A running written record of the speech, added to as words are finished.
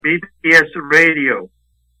BBS Radio,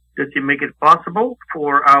 that you make it possible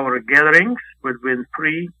for our gatherings with Wynn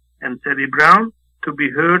and Sally Brown to be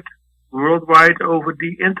heard worldwide over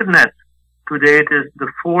the internet. Today it is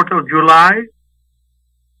the 4th of July,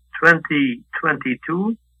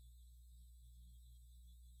 2022.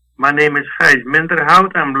 My name is Gijs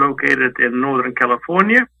Minderhout. I'm located in Northern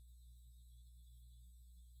California.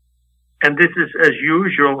 And this is, as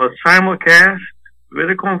usual, a simulcast with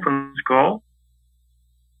a conference call.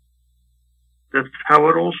 That's how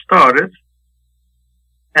it all started.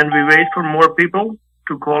 And we wait for more people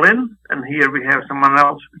to call in. And here we have someone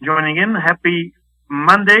else joining in. Happy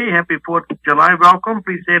Monday. Happy 4th of July. Welcome.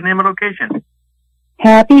 Please say name and location.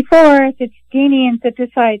 Happy 4th. It's Jeannie in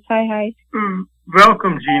Citrus Heights. Hi.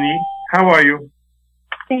 Welcome, Jeannie. How are you?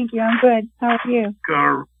 Thank you. I'm good. How are you?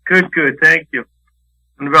 Good. Thank you.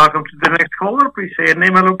 And welcome to the next caller. Please say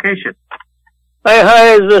name and location.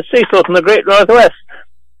 Hi, it's Cecil from the Great Northwest.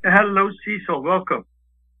 Hello, Cecil. Welcome.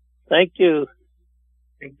 Thank you.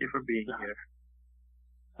 Thank you for being here.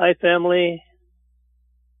 Hi, family.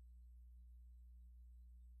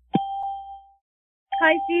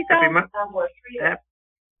 Hi, Cecil.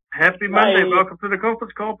 Happy Monday. Hi. Welcome to the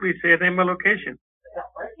conference call. Please say name and location.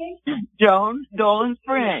 Joan, Dolan's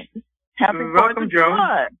friend. Happy Welcome, 4th of Joan.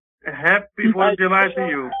 July. Happy 4th of July to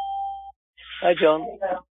you. Hi, John.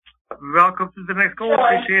 Welcome to the next call.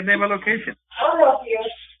 Please say name and location.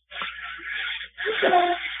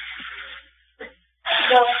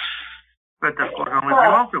 But of course, only if you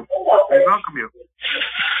want to. We welcome you.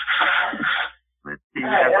 Let's see, we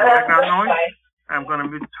have some background noise. I'm going to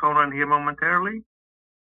mute the phone on here momentarily.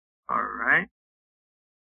 All right.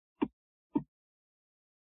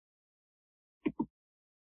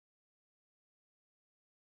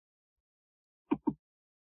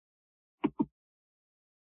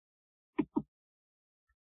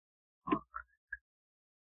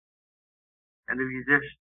 And if you just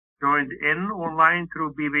joined in online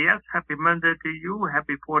through BBS, happy Monday to you.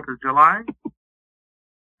 Happy 4th of July.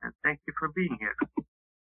 And thank you for being here.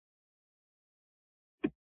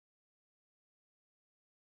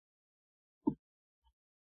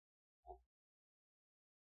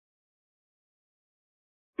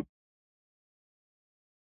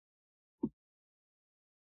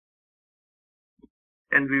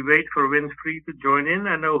 And we wait for Wynn to join in.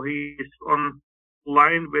 I know he is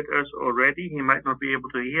online with us already. He might not be able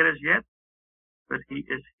to hear us yet, but he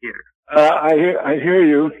is here. I hear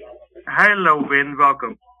you. Hello, Wynn.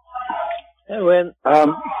 Welcome. Hey, Wynn. Hi,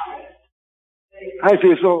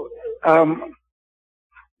 Cecil. I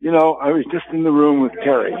was just in the room with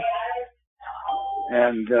Terry,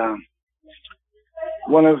 and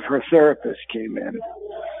one of her therapists came in.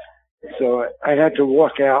 So I had to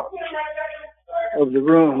walk out of the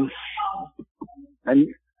room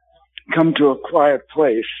and come to a quiet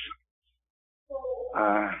place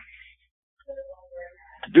to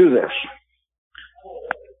do this.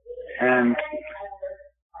 And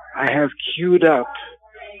I have queued up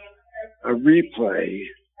a replay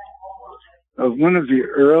of one of the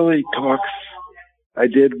early talks I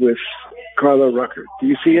did with Carla Rucker. Do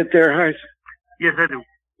you see it there, Heis? Yes, I do.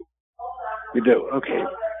 You do? Okay.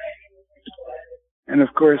 And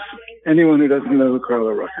of course, anyone who doesn't know who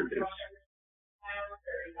Carla Rucker is,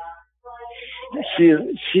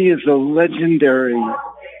 she is a legendary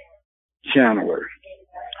channeler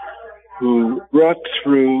who brought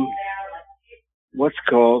through what's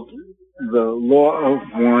called the Law of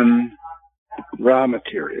One raw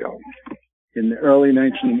material in the early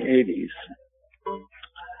 1980s,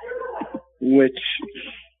 which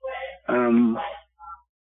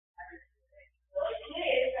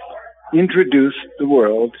introduced the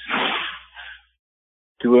world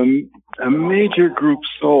to a major group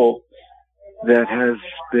soul that has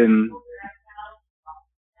been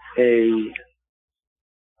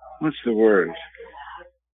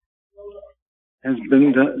has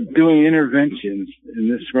been doing interventions in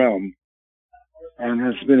this realm and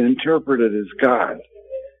has been interpreted as God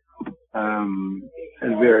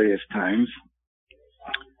at various times.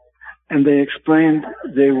 And they explained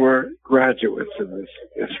they were graduates of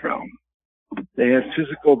this realm. They had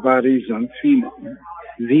physical bodies on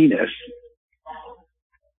Venus.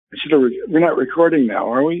 We're not recording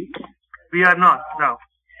now, are we? We are not, no.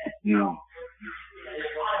 No.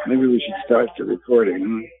 Maybe we should start the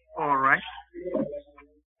recording. All right.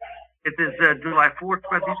 It is July 4th,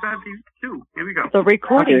 2022. Here we go. The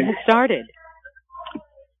recording has started.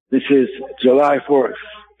 This is July 4th,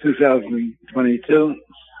 2022.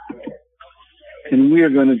 And we are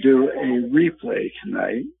going to do a replay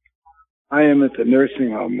tonight. I am at the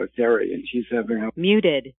nursing home with Terry, and she's having a...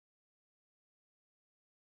 Muted.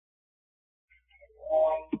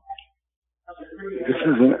 This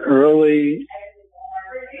is an early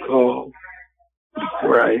call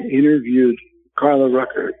where I interviewed Carla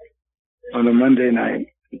Ruckert on a Monday night.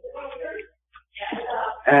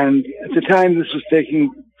 And at the time this was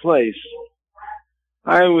taking place,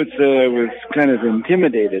 I would say I was kind of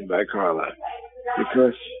intimidated by Carla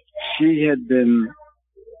because she had become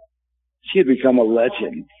a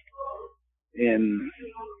legend in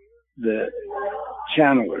the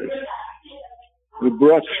channelers. We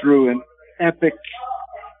brought through an epic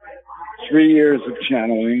 3 years of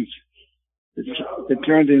channelings. It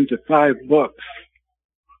turned into 5 books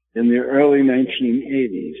in the early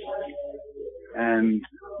 1980s. And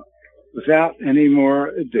without any more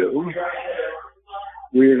ado,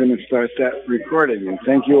 we are going to start that recording. And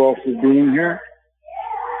thank you all for being here.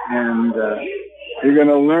 And you're going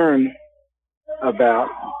to learn about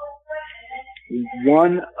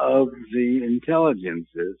one of the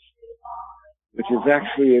intelligences, which is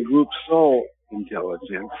actually a group soul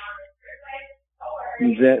intelligence,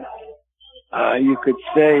 that you could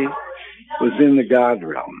say was in the God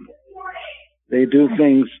realm. They do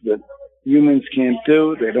things that humans can't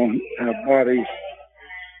do. They don't have bodies.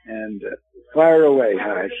 And fire away,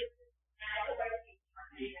 Hodge.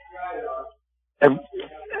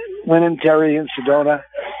 Wynn and Terry in Sedona,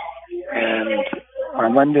 and our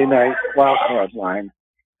Monday night wildcard line.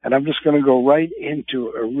 And I'm just going to go right into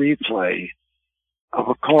a replay of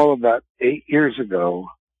a call about 8 years ago,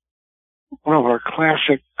 one of our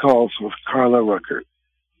classic calls with Carla Ruckert.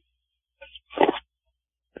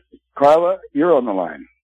 Carla, you're on the line.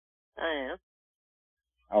 I am.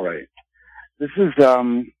 All right. This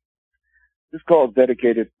call is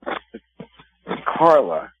dedicated to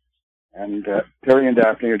Carla, and Terry and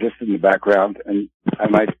Daphne are just in the background, and I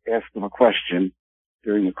might ask them a question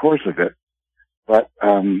during the course of it. But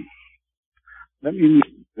did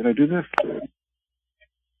I do this?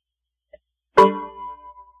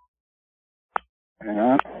 Hang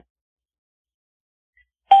on.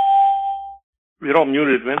 You're all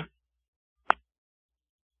muted, Wynn.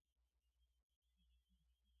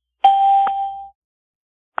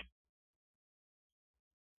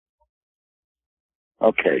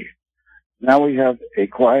 Okay. Now we have a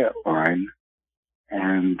quiet line,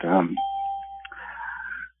 and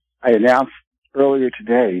I announced earlier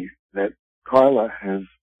today that Carla is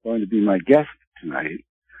going to be my guest tonight,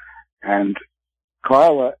 and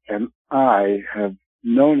Carla and I have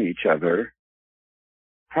known each other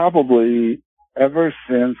probably ever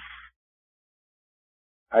since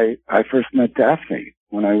I first met Daphne.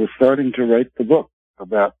 When I was starting to write the book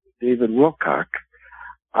about David Wilcock,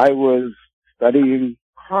 I was studying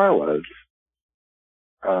Carla's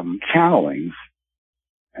channelings,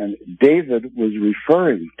 and David was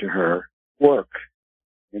referring to her work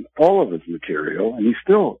in all of his material, and he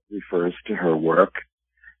still refers to her work.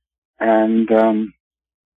 And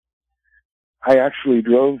I actually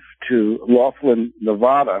drove to Laughlin,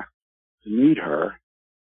 Nevada to meet her,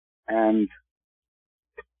 and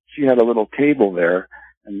she had a little table there,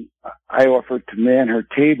 and I offered to man her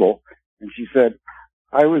table, and she said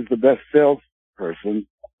I was the best salesperson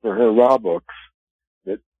for her raw books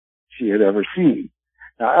that she had ever seen.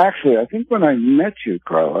 Now, actually, I think when I met you,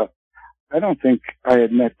 Carla, I don't think I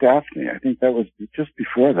had met Daphne. I think that was just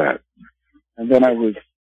before that. And then is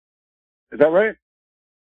that right?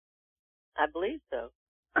 I believe so.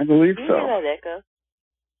 I believe Do you so. hear that echo?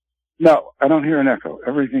 No, I don't hear an echo.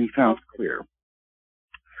 Everything sounds clear.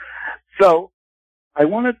 So I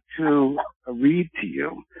wanted to read to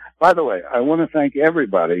you. By the way, I want to thank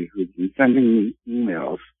everybody who's been sending me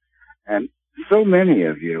emails. And so many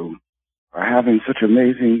of you are having such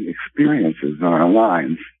amazing experiences on our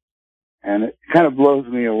lines. And it kind of blows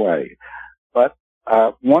me away. But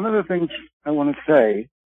one of the things I want to say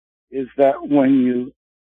is that when you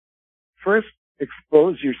first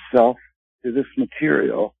expose yourself to this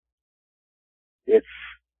material, it's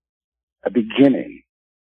a beginning.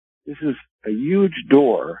 This is a huge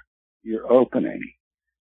door you're opening,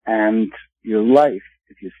 and your life,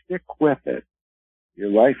 if you stick with it, your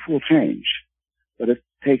life will change. But it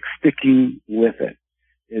takes sticking with it.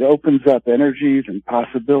 It opens up energies and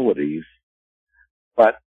possibilities.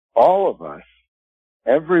 But all of us,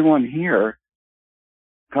 everyone here,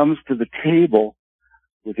 comes to the table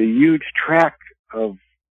with a huge track of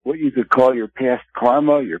what you could call your past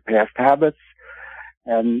karma, your past habits,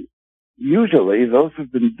 and usually those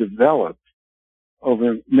have been developed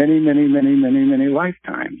over many, many, many, many, many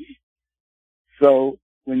lifetimes. So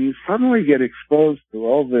when you suddenly get exposed to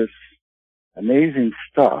all this amazing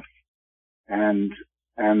stuff and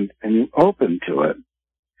you open to it,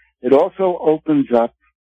 it also opens up.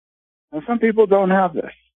 Now, some people don't have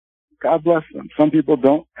this. God bless them. Some people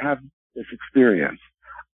don't have this experience.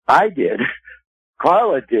 I did.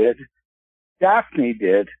 Carla did. Daphne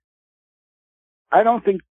did. I don't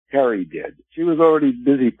think Terry did. She was already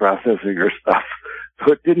busy processing her stuff,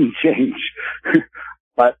 so it didn't change.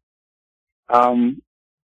 But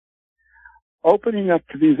opening up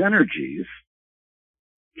to these energies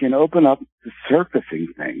can open up to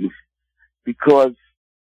surfacing things, because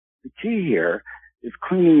the key here is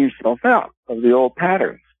cleaning yourself out of the old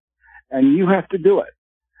patterns. And you have to do it.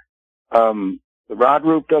 The Ra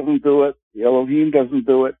group doesn't do it. The Elohim doesn't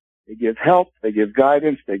do it. They give help. They give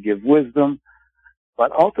guidance. They give wisdom.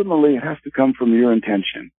 But ultimately, it has to come from your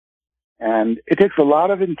intention. And it takes a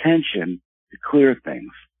lot of intention to clear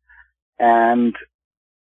things. And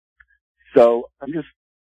so I'm just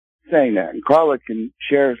saying that. And Carla can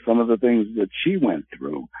share some of the things that she went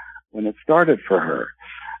through when it started for her.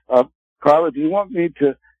 Carla, do you want me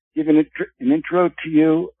to give an intro to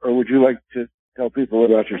you, or would you like to tell people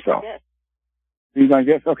about yourself? Yes. You my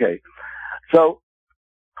guess? Okay. So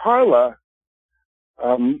Carla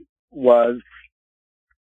was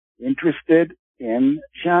interested in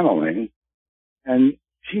channeling, and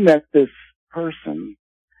she met this person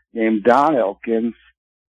named Don Elkins,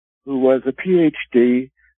 who was a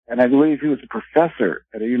PhD, and I believe he was a professor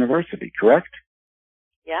at a university, correct?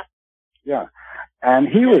 Yeah. Yeah. And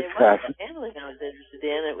he was fascinated. The channeling I was interested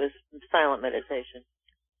in, it was silent meditation.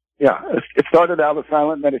 Yeah. It started out with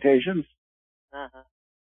silent meditations. Uh-huh.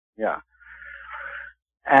 Yeah.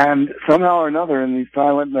 And somehow or another in these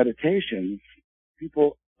silent meditations,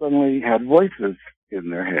 people suddenly had voices in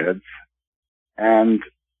their heads. And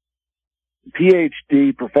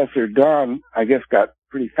PhD Professor Don, I guess, got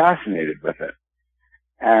pretty fascinated with it.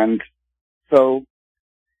 And so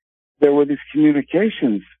there were these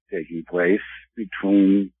communications taking place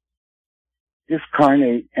between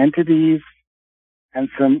discarnate entities and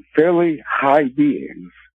some fairly high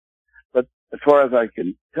beings. But as far as I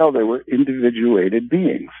can tell, they were individuated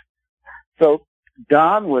beings. So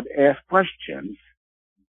Don would ask questions.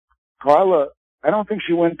 Carla, I don't think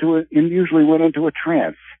she usually went into a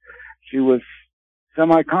trance. She was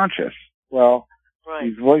semi-conscious. Well, right.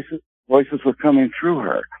 These voices were coming through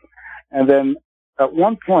her. And then at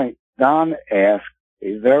one point, Don asked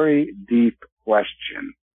a very deep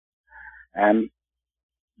question. And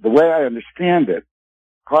the way I understand it,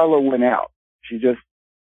 Carla went out. She just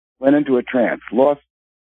went into a trance, lost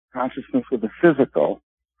consciousness with the physical.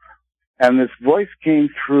 And this voice came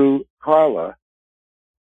through Carla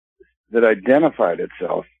that identified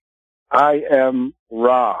itself. I am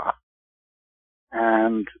Ra.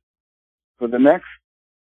 And for the next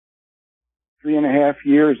 3.5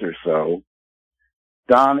 years or so,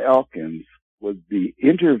 Don Elkins would be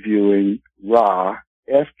interviewing Ra,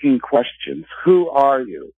 asking questions. Who are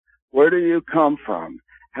you? Where do you come from?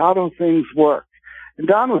 How do things work? And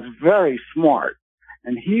Don was very smart,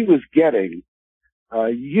 and he was getting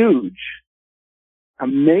huge,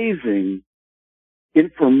 amazing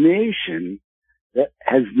information that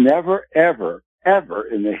has never, ever, ever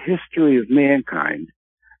in the history of mankind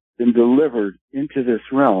been delivered into this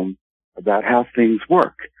realm about how things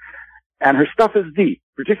work. And her stuff is deep,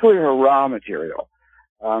 particularly her raw material.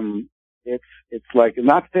 It's like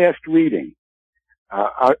not fast reading.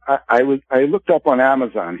 I looked up on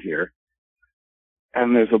Amazon here,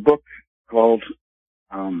 and there's a book called,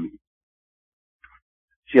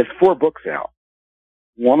 she has 4 books out.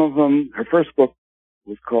 One of them, her first book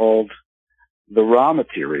was called The Raw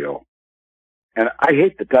Material. And I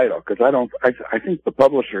hate the title because I think the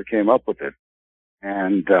publisher came up with it.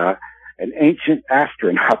 And, an ancient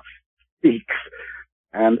astronaut speaks.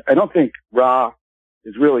 And I don't think Ra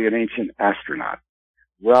is really an ancient astronaut.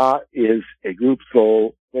 Ra is a group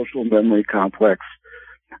soul, social memory complex.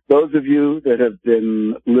 Those of you that have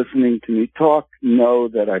been listening to me talk know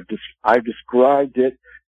that I've described it.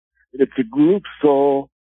 It's a group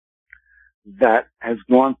soul that has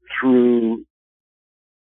gone through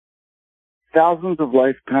thousands of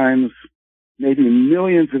lifetimes, maybe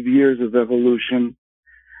millions of years of evolution,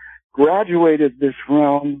 graduated this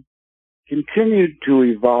realm, continued to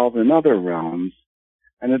evolve in other realms,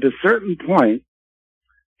 and at a certain point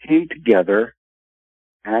came together.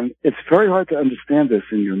 And it's very hard to understand this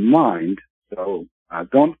in your mind, so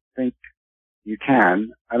don't think you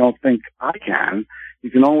can. I don't think I can.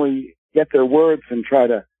 You can only get their words and try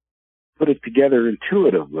to put it together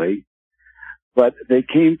intuitively. But they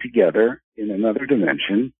came together in another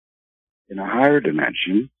dimension, in a higher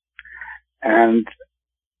dimension, and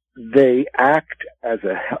they act as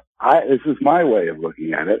this is my way of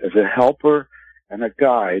looking at it, as a helper and a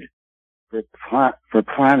guide for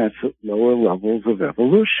planets at lower levels of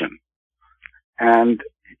evolution. And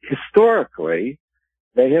historically,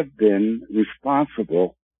 they have been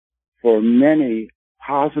responsible for many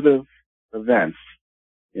positive events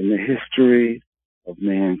in the history of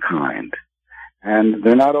mankind. And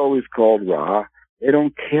they're not always called Ra. They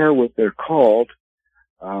don't care what they're called,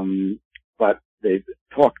 but they've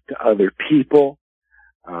talked to other people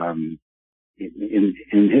in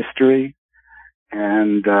history.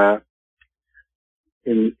 And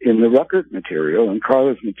in the record material, in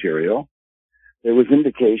Carla's material, there was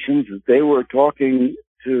indications that they were talking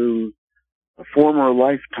to a former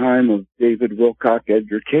lifetime of David Wilcock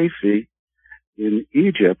Edgar Casey in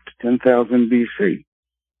Egypt, 10,000 BC.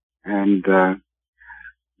 And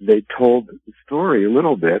they told the story a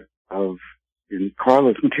little bit of, in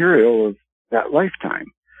Carla's material, of that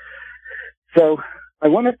lifetime. So I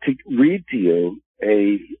wanted to read to you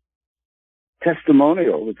a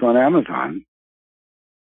testimonial that's on Amazon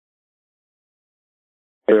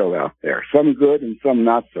out there, some good and some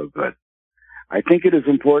not so good. I think it is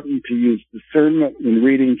important to use discernment when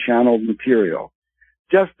reading channeled material,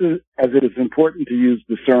 just as it is important to use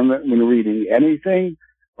discernment when reading anything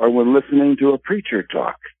or when listening to a preacher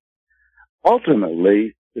talk.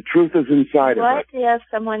 Ultimately, the truth is inside of it. What if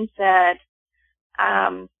someone said,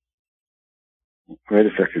 Wait a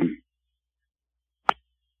second.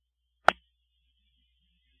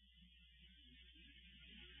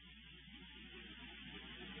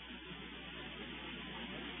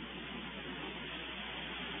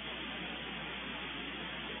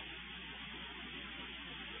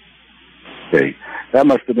 Okay, that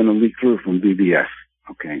must have been a leak through from BBS.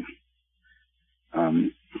 Okay.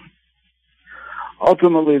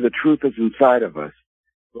 Ultimately, the truth is inside of us,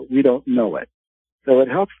 but we don't know it. So it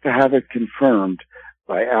helps to have it confirmed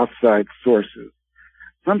by outside sources.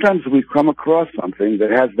 Sometimes we come across something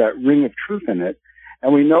that has that ring of truth in it,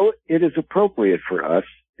 and we know it is appropriate for us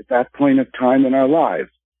at that point of time in our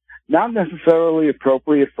lives. Not necessarily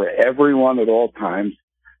appropriate for everyone at all times,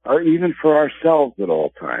 or even for ourselves at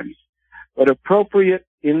all times, but appropriate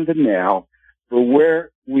in the now for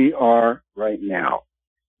where we are right now.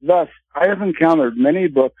 Thus, I have encountered many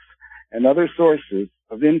books and other sources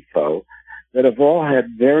of info that have all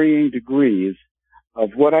had varying degrees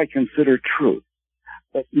of what I consider truth,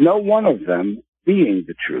 but no one of them being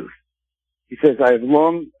the truth. He says, I have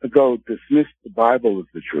long ago dismissed the Bible as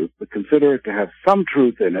the truth, but consider it to have some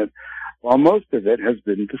truth in it, while most of it has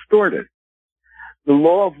been distorted. The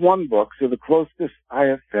Law of One books are the closest I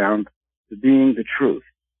have found to being the truth.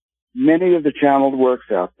 Many of the channeled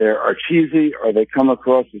works out there are cheesy, or they come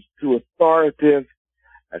across as too authoritative,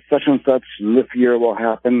 as such and such in this year will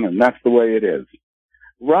happen, and that's the way it is.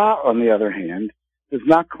 Ra, on the other hand, does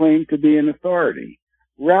not claim to be an authority.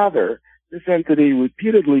 Rather, this entity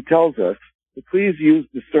repeatedly tells us to please use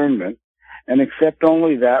discernment and accept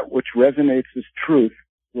only that which resonates as truth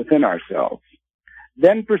within ourselves.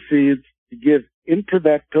 Then proceeds to give into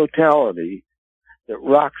that totality that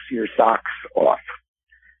rocks your socks off.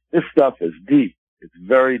 This stuff is deep. It's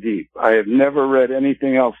very deep. I have never read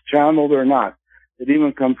anything else, channeled or not, that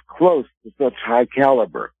even comes close to such high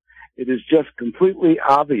caliber. It is just completely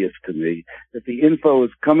obvious to me that the info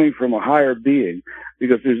is coming from a higher being,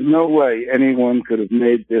 because there's no way anyone could have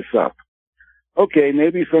made this up. Okay,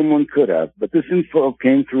 maybe someone could have, but this info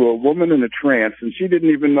came through a woman in a trance, and she didn't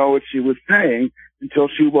even know what she was saying until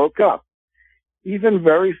she woke up. Even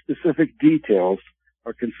very specific details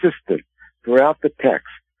are consistent throughout the text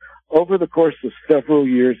over the course of several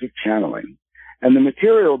years of channeling. And the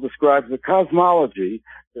material describes a cosmology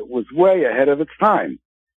that was way ahead of its time.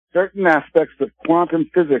 Certain aspects of quantum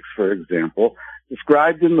physics, for example,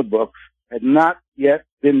 described in the books had not yet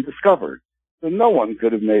been discovered. So no one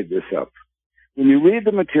could have made this up. When you read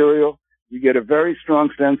the material, you get a very strong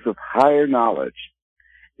sense of higher knowledge.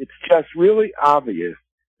 It's just really obvious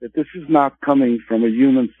that this is not coming from a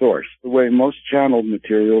human source, the way most channeled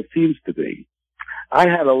material seems to be. I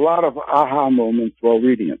had a lot of aha moments while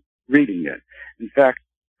reading it. In fact,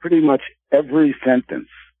 pretty much every sentence.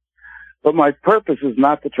 But my purpose is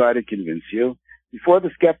not to try to convince you. Before the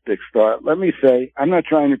skeptics start, let me say, I'm not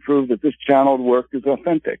trying to prove that this channeled work is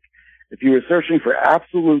authentic. If you are searching for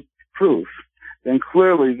absolute proof, then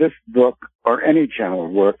clearly this book or any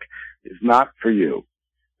channeled work is not for you.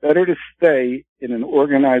 Better to stay in an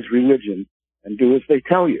organized religion and do as they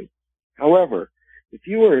tell you. However, if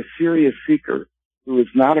you are a serious seeker who is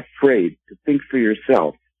not afraid to think for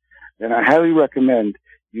yourself, then I highly recommend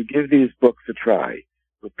you give these books a try.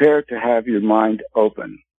 Prepare to have your mind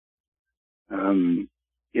open.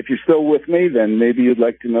 If you're still with me, then maybe you'd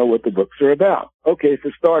like to know what the books are about. Okay,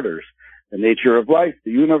 for starters, the nature of life,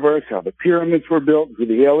 the universe, how the pyramids were built, who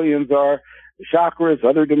the aliens are, the chakras,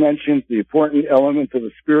 other dimensions, the important elements of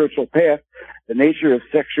the spiritual path, the nature of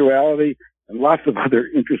sexuality, and lots of other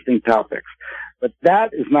interesting topics. But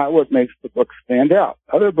that is not what makes the book stand out.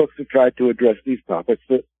 Other books have tried to address these topics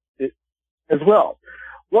as well.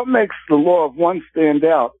 What makes the law of one stand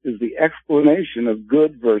out is the explanation of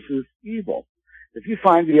good versus evil. If you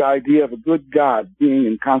find the idea of a good God being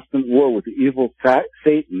in constant war with the evil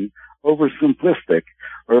Satan oversimplistic,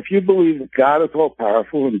 or if you believe that God is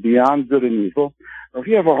all-powerful and beyond good and evil, or if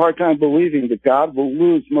you have a hard time believing that God will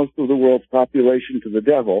lose most of the world's population to the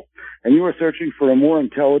devil, and you are searching for a more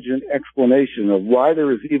intelligent explanation of why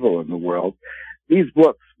there is evil in the world, these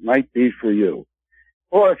books might be for you.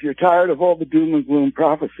 Or if you're tired of all the doom and gloom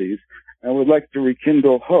prophecies and would like to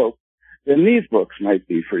rekindle hope, then these books might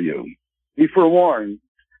be for you. Be forewarned,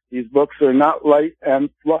 these books are not light and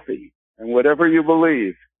fluffy, and whatever you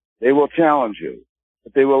believe, they will challenge you,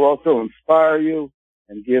 but they will also inspire you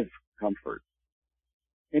and give comfort.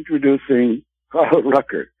 Introducing Carla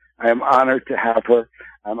Ruckert. I am honored to have her.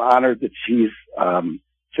 I'm honored that she's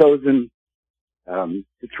chosen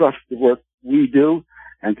to trust the work we do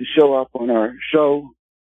and to show up on our show,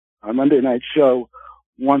 our Monday night show,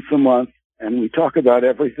 once a month, and we talk about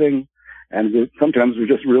everything, and sometimes we're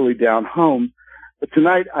just really down home. But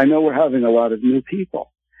tonight, I know we're having a lot of new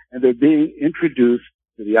people, and they're being introduced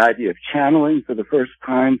to the idea of channeling for the first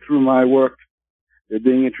time through my work. They're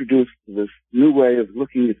being introduced to this new way of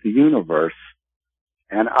looking at the universe,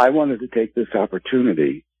 and I wanted to take this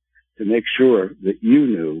opportunity to make sure that you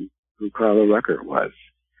knew who Carla Ruckert was.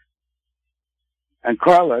 And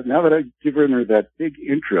Carla, now that I've given her that big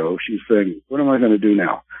intro, she's saying, what am I going to do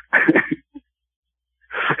now?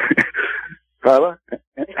 Carla,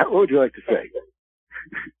 what would you like to say?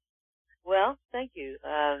 Well, thank you.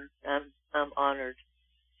 I'm honored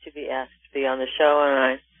to be asked to be on the show, and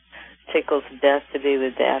I'm tickled to death to be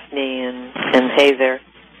with Daphne and hey there,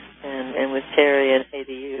 and with Terry and hey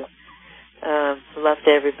to you. Love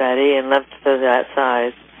to everybody and love to those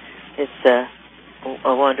outside. It's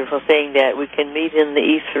a wonderful thing that we can meet in the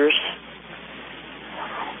ethers.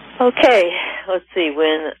 Okay, let's see,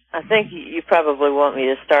 Wynn. I think you probably want me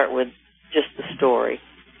to start with just the story.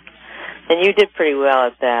 And you did pretty well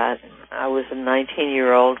at that. I was a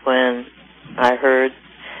 19-year-old when I heard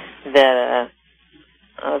that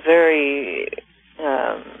a very,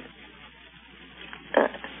 an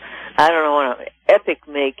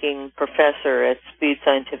epic-making professor at Speed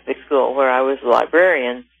Scientific School, where I was a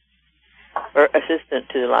librarian, or assistant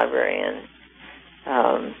to the librarian,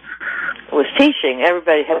 was teaching.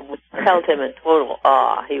 Everybody held him in total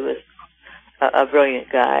awe. He was a brilliant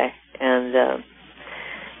guy. And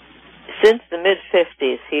since the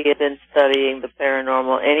mid-50s, he had been studying the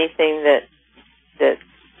paranormal, anything that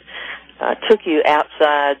took you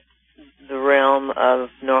outside the realm of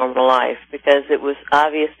normal life, because it was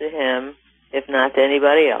obvious to him, if not to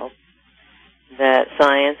anybody else, that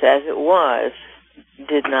science as it was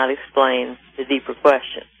did not explain the deeper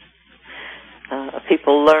questions.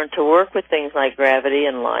 People learned to work with things like gravity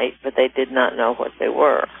and light, but they did not know what they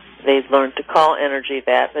were. They learned to call energy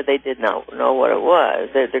that, but they did not know what it was.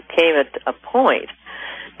 There came a point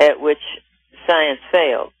at which science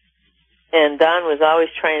failed, and Don was always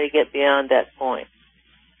trying to get beyond that point.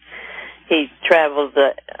 He traveled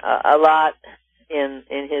a lot in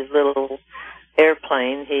his little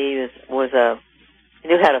airplane. He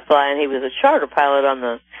knew how to fly, and he was a charter pilot on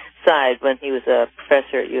the side when he was a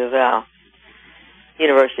professor at U of L,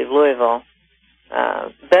 University of Louisville.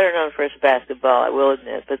 Better known for his basketball, I will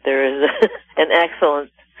admit, but there is an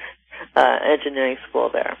excellent engineering school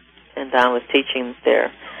there, and Don was teaching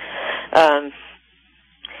there.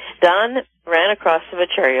 Don ran across the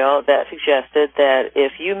material that suggested that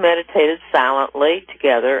if you meditated silently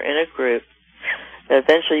together in a group,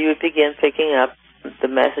 eventually you would begin picking up the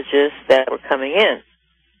messages that were coming in,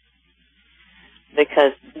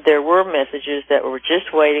 because there were messages that were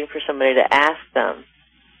just waiting for somebody to ask them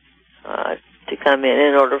to come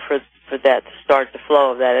in order for that to start the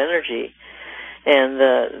flow of that energy, and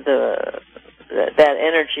that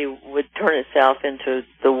energy would turn itself into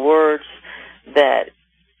the words that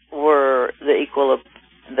were the equal of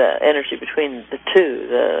the energy between the two,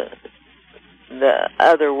 the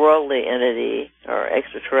otherworldly entity or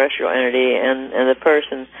extraterrestrial entity and the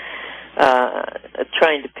person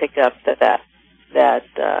trying to pick up that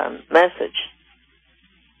message.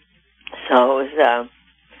 So it was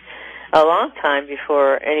a long time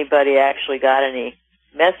before anybody actually got any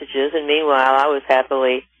messages, and meanwhile I was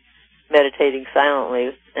happily meditating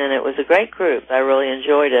silently, and it was a great group. I really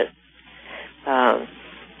enjoyed it.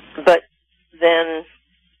 But then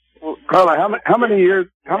Carla, how many years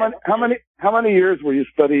were you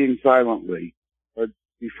studying silently, or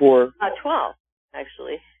before? 12,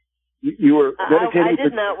 actually. You were meditating. I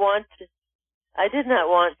did not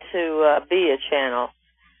want to be a channel.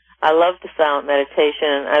 I loved the silent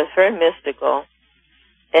meditation. I was very mystical,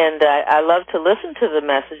 and I loved to listen to the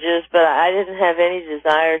messages, but I didn't have any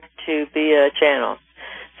desire to be a channel.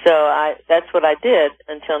 So that's what I did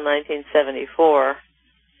until 1974.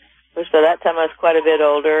 Which by that time I was quite a bit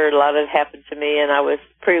older. A lot had happened to me, and I was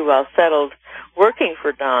pretty well settled working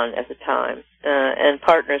for Don at the time, and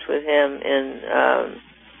partners with him in,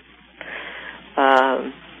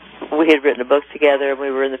 we had written a book together, and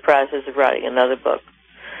we were in the process of writing another book.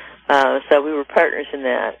 So we were partners in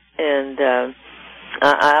that, and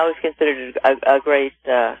I always considered it a great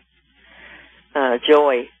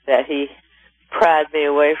joy that he pried me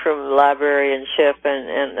away from librarianship,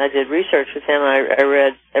 and I did research with him. I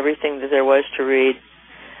read everything that there was to read.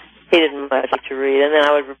 He didn't much to read, and then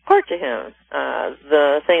I would report to him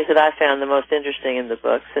the things that I found the most interesting in the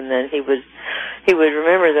books, and then he would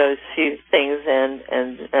remember those few things, and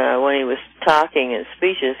when he was talking in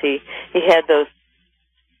speeches, he had those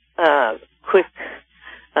quick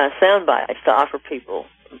sound bites to offer people.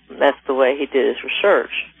 That's the way he did his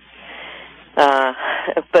research.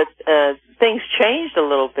 But things changed a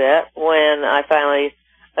little bit when I finally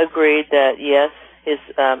agreed that, yes, his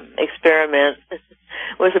experiment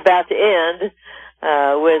was about to end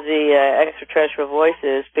with the extraterrestrial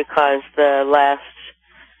voices, because the last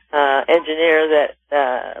engineer that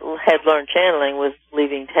had learned channeling was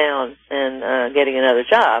leaving town and getting another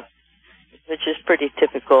job, which is pretty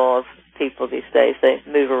typical of people these days. They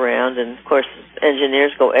move around, and, of course,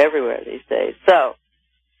 engineers go everywhere these days. So,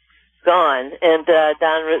 gone, and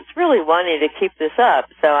Don was really wanting to keep this up,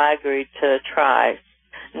 so I agreed to try.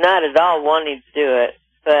 Not at all wanting to do it,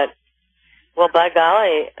 but, well, by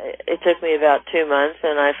golly, it took me about 2 months,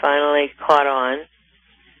 and I finally caught on.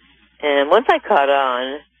 And once I caught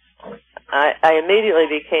on, I immediately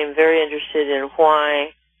became very interested in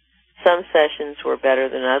why some sessions were better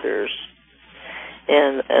than others.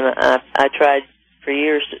 And I tried for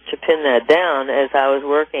years to pin that down as I was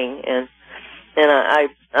working, and I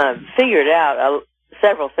figured out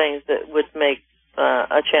several things that would make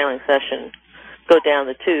a channeling session go down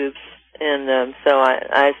the tubes, and so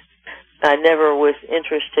I never was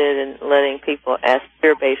interested in letting people ask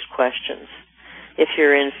fear-based questions. If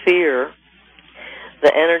you're in fear,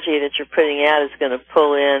 the energy that you're putting out is going to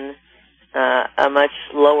pull in a much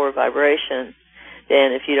lower vibration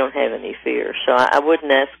than if you don't have any fear. So I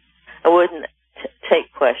wouldn't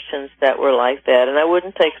take questions that were like that, and I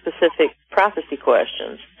wouldn't take specific prophecy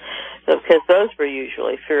questions, because those were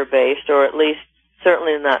usually fear-based, or at least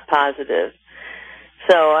certainly not positive.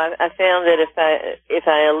 So I found that if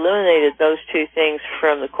I eliminated those two things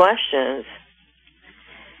from the questions,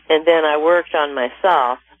 and then I worked on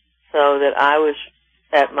myself so that I was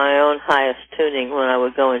at my own highest tuning when I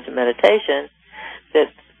would go into meditation,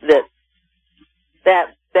 that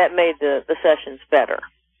made the sessions better.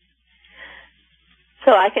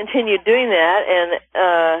 So I continued doing that, and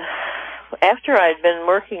after I'd been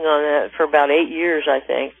working on that for about 8 years, I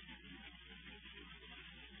think.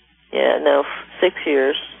 6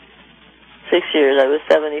 years. 6 years. I was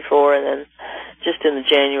 74, and then just in the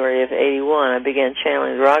January of 81, I began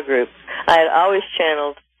channeling the Ra group. I had always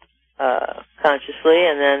channeled consciously,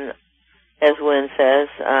 and then, as Wynn says,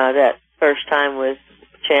 that first time with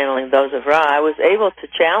channeling those of Ra, I was able to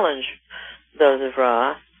challenge those of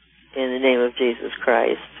Ra in the name of Jesus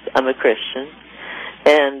Christ. I'm a Christian.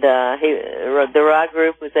 And the Ra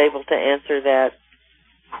group was able to answer that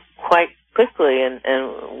quite quickly and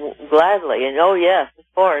gladly. And, oh, yes, of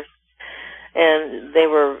course. And they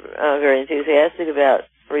were very enthusiastic about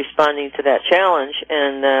responding to that challenge.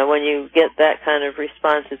 And when you get that kind of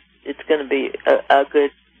response, it's going to be a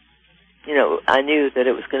good, I knew that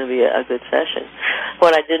it was going to be a good session.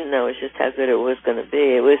 What I didn't know is just how good it was going to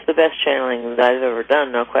be. It was the best channeling that I've ever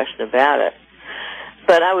done, no question about it.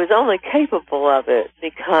 But I was only capable of it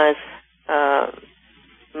because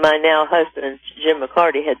my now husband, Jim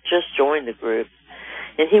McCarty, had just joined the group,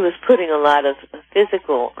 and he was putting a lot of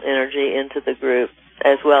physical energy into the group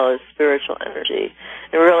as well as spiritual energy.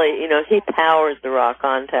 And really, he powers the Raw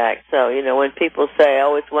contact. So, when people say,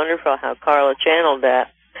 oh, it's wonderful how Carla channeled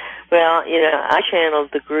that, well, I channeled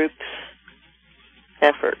the group's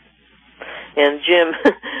effort. And Jim,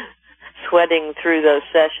 sweating through those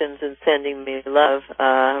sessions and sending me love,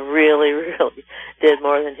 really, really did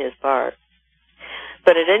more than his part.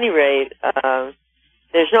 But at any rate,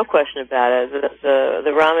 there's no question about it.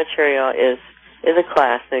 The raw material is a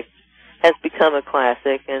classic, has become a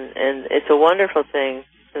classic, and it's a wonderful thing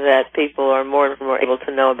that people are more and more able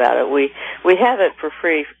to know about it. We have it for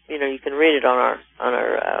free. You know, you can read it on our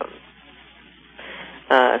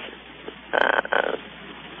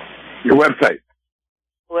your website.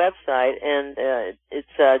 And it's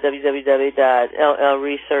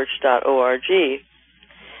www.llresearch.org.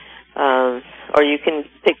 Or you can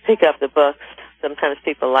pick up the books. Sometimes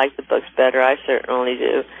people like the books better. I certainly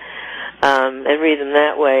do, and read them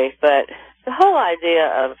that way. But the whole idea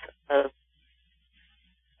of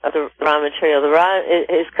the raw material, the raw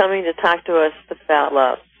is coming to talk to us about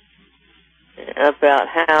love, about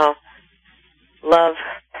how love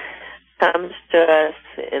comes to us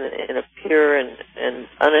in a pure and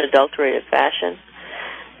unadulterated fashion,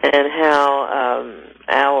 and how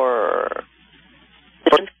our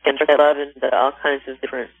can love in all kinds of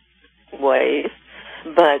different ways,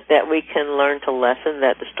 but that we can learn to lessen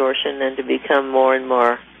that distortion and to become more and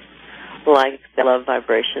more like the love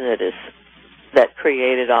vibration that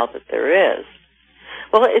created all that there is.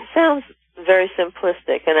 Well, it sounds very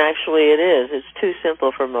simplistic, and actually it is. It's too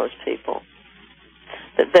simple for most people.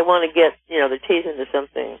 That they want to get, their teeth into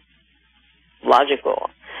something logical.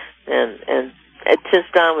 And since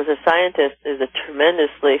Don was a scientist, there's a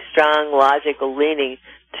tremendously strong logical leaning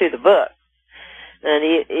to the book. And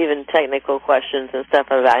even technical questions and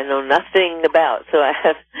stuff I know nothing about, so I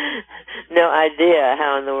have no idea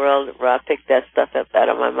how in the world Rob picked that stuff up out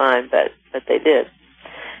of my mind, but they did.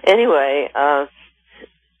 Anyway,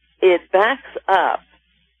 it backs up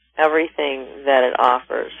everything that it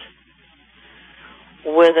offers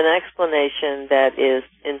with an explanation that is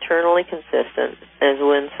internally consistent, as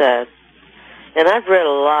Wynn said. And I've read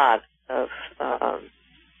a lot of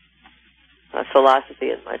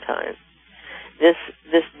philosophy in my time. This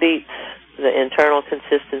beats the internal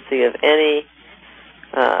consistency of any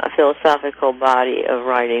philosophical body of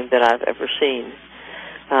writing that I've ever seen.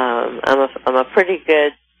 I'm a pretty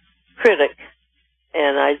good critic,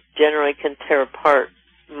 and I generally can tear apart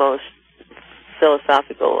most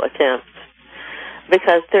philosophical attempts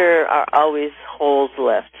because there are always holes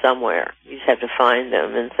left somewhere. You just have to find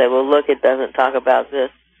them and say, well, look, it doesn't talk about this.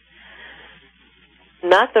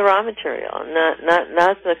 Not the raw material, not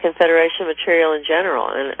the Confederation material in general,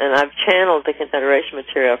 and I've channeled the Confederation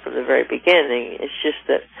material from the very beginning. It's just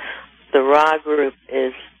that the raw group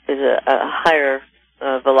is a higher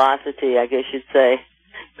velocity, I guess you'd say,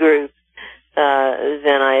 group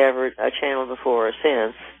than I ever channeled before or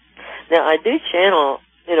since. Now, I do channel,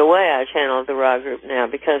 in a way I channel the raw group now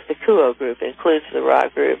because the Kuo group includes the raw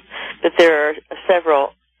group, but there are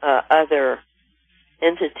several other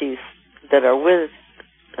entities that are with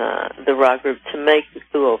the raw group to make the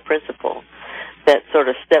Kuo principle that sort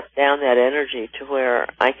of step down that energy to where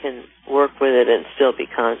I can work with it and still be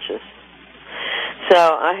conscious. So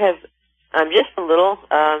I'm just a little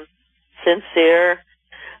sincere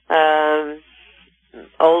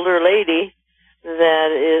older lady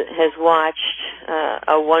that has watched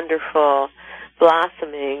a wonderful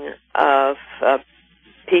blossoming of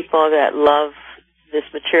people that love this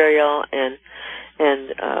material and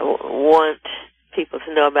want people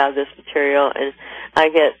to know about this material. And I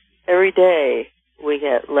get, every day, we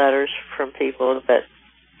get letters from people that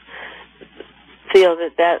feel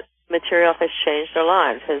that material has changed their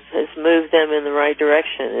lives, has moved them in the right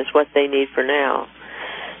direction, is what they need for now.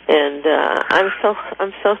 And I'm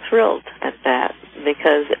so thrilled at that,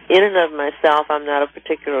 because in and of myself, I'm not a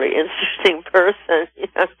particularly interesting person.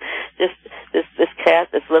 Just this cat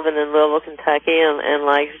that's living in Louisville, Kentucky, and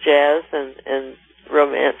likes jazz and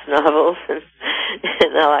romance novels, and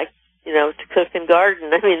I like to cook and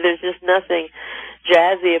garden. I mean, there's just nothing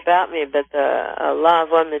jazzy about me, but the Law of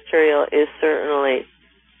One material is certainly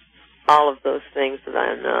all of those things that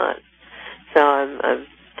I'm not. So I'm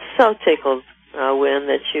so tickled, Wynn,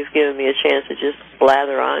 that you've given me a chance to just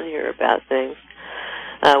blather on here about things.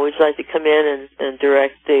 Would you like to come in and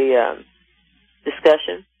direct the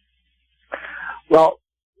discussion? Well,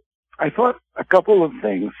 I thought a couple of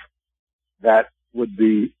things that would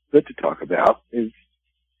be good to talk about is,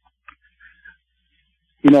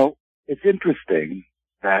 it's interesting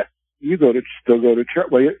that you still go to church.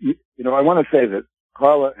 Well, I want to say that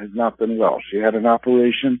Carla has not been well. She had an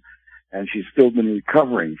operation, and she's still been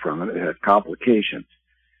recovering from it. It had complications.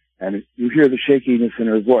 And you hear the shakiness in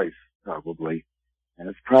her voice, probably. And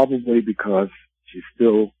it's probably because she's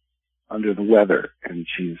still under the weather, and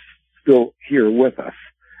she's still here with us.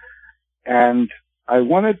 And I was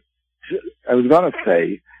going to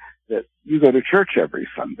say that you go to church every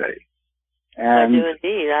Sunday. And I do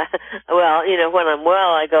indeed. When I'm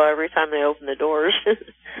well, I go every time they open the doors.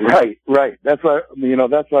 Right. That's why,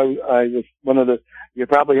 that's why I was you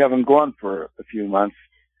probably haven't gone for a few months.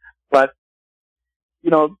 But you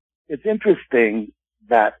know, it's interesting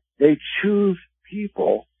that they choose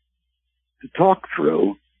people to talk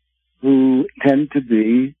through who tend to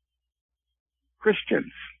be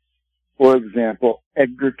Christians. For example,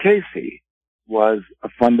 Edgar Casey was a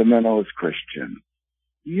fundamentalist Christian.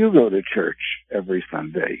 You go to church every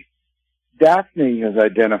Sunday. Daphne has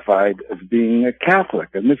identified as being a Catholic,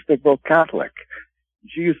 a mystical Catholic.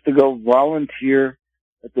 She used to go volunteer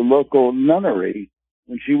at the local nunnery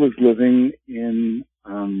when she was living in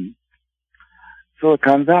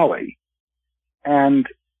Silicon Valley. And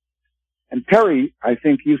Terry, I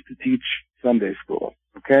think, used to teach Sunday school,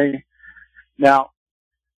 okay? Now,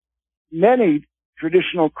 many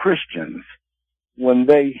traditional Christians, when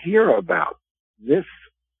they hear about this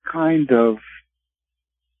kind of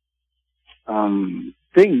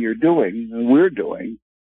thing you're doing and we're doing,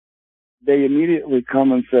 they immediately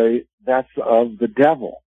come and say, that's of the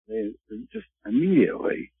devil. They just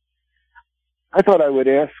immediately. I thought I would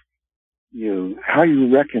ask you how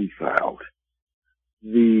you reconciled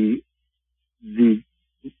the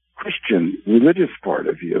Christian religious part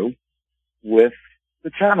of you with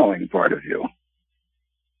the channeling part of you.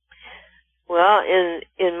 Well,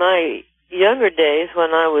 in my younger days,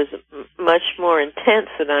 when I was much more intense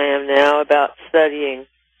than I am now about studying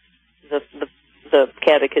the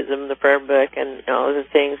catechism, the prayer book, and all the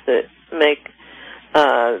things that make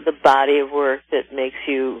the body of work that makes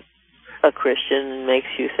you a Christian and makes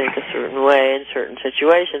you think a certain way in certain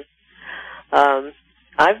situations,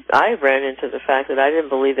 I ran into the fact that I didn't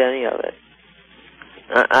believe any of it.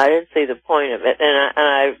 I didn't see the point of it,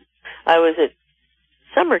 and I was at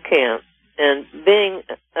summer camp, and being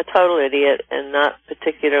a total idiot and not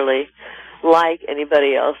particularly like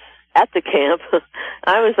anybody else at the camp,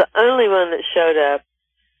 I was the only one that showed up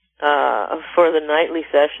for the nightly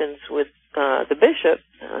sessions with the bishop,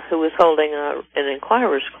 who was holding an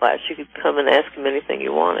inquirer's class. You could come and ask him anything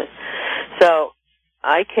you wanted. So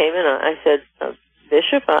I came in. I said,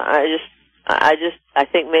 Bishop, I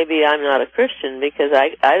think maybe I'm not a Christian because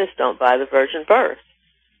I just don't buy the virgin birth.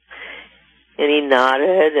 And he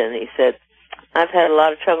nodded and he said, I've had a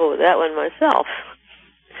lot of trouble with that one myself.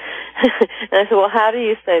 And I said, well, how do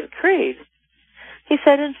you say the creed? He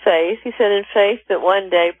said, in faith. He said, in faith that one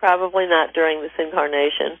day, probably not during this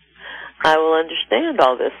incarnation, I will understand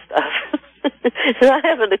all this stuff. So I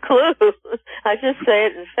haven't a clue. I just say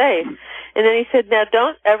it in faith. And then he said, now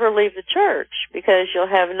don't ever leave the church because you'll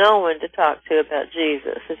have no one to talk to about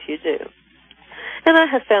Jesus if you do. And I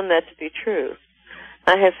have found that to be true.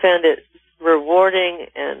 I have found it rewarding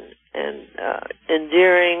and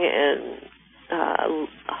endearing and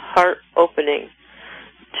heart-opening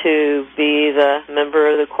to be the member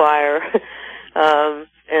of the choir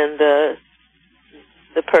and the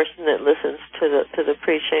person that listens to the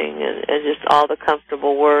preaching and just all the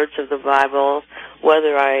comfortable words of the Bible,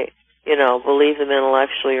 whether I believe them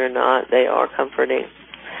intellectually or not, they are comforting.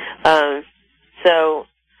 So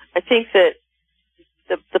I think that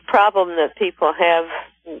the problem that people have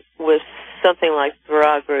with something like the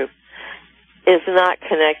Ra group is not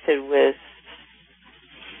connected with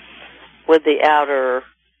the outer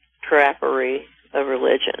trappery of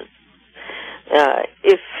religion.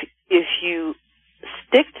 If you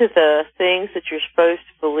stick to the things that you're supposed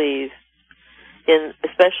to believe,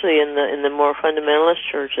 especially in the more fundamentalist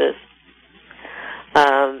churches,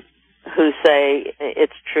 who say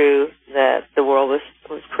it's true that the world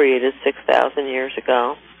was created 6,000 years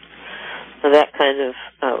ago, that kind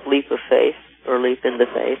of leap of faith or leap into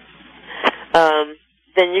faith,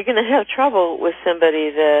 then you're going to have trouble with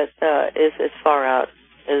somebody that is as far out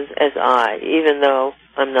as I, even though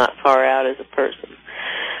I'm not far out as a person.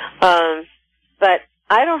 But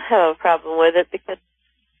I don't have a problem with it because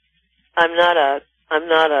I'm not a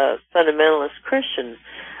fundamentalist Christian.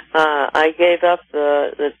 I gave up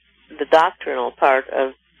the doctrinal part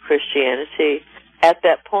of Christianity at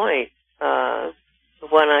that point.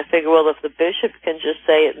 When I figure, well, if the bishop can just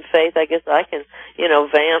say it in faith, I guess I can,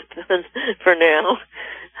 vamp for now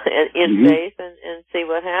in faith and see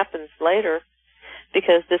what happens later,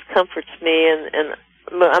 because this comforts me. And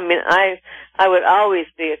I mean, I would always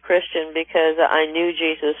be a Christian because I knew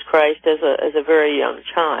Jesus Christ as a very young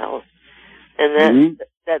child, and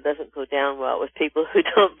that doesn't go down well with people who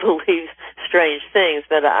don't believe strange things.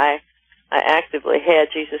 But I actively had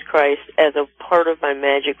Jesus Christ as a part of my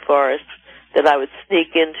magic forest that I would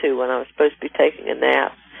sneak into when I was supposed to be taking a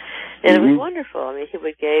nap. And it was wonderful. I mean, he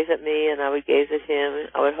would gaze at me, and I would gaze at him.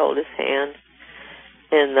 I would hold his hand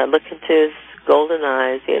and look into his golden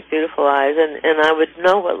eyes. He had beautiful eyes, and I would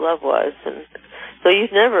know what love was. And so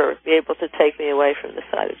you'd never be able to take me away from the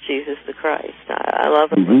sight of Jesus the Christ. I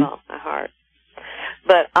love him with all my heart.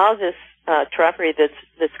 But I'll just trappery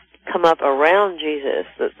that's come up around Jesus,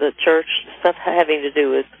 the church stuff having to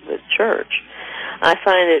do with church, I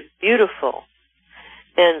find it beautiful.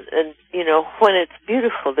 And when it's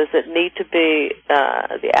beautiful, does it need to be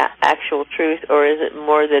the actual truth, or is it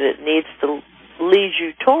more that it needs to lead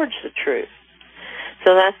you towards the truth?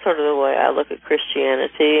 So that's sort of the way I look at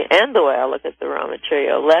Christianity and the way I look at the raw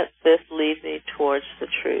material. Let this lead me towards the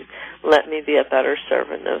truth. Let me be a better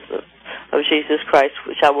servant of Jesus Christ,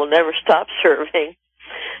 which I will never stop serving.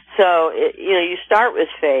 So, you start with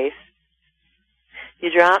faith, you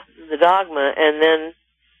drop the dogma, and then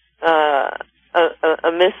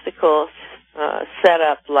a mystical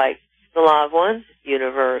setup like the law of one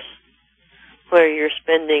universe, where you're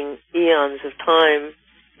spending eons of time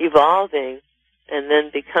evolving and then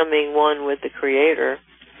becoming one with the Creator.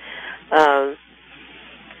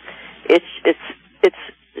 It's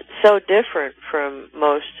so different from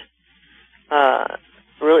most.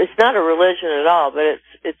 It's not a religion at all, but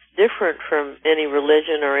it's different from any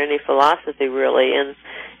religion or any philosophy, really, in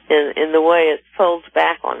the way it folds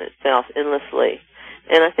back on itself endlessly.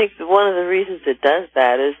 And I think one of the reasons it does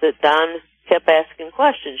that is that Don kept asking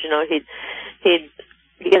questions. He'd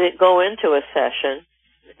go into a session,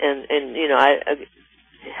 and I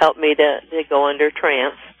helped me to go under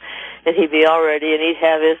trance, and he'd be all ready, and he'd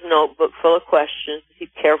have his notebook full of questions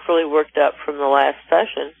he'd carefully worked up from the last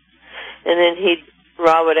session, and then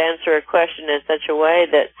Rob would answer a question in such a way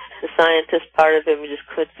that the scientist part of him just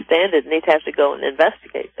couldn't stand it, and he'd have to go and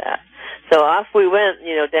investigate that. So off we went,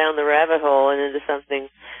 down the rabbit hole and into something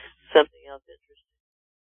else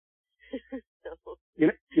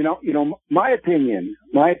interesting. My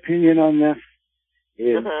opinion on this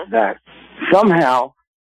is that somehow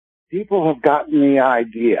people have gotten the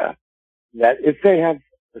idea that if they have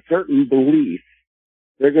a certain belief,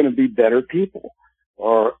 they're going to be better people,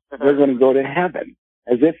 or they're going to go to heaven,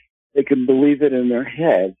 as if they can believe it in their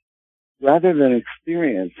head rather than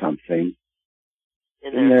experience something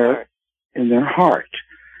in their heart.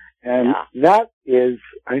 And that is,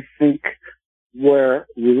 I think, where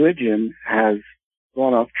religion has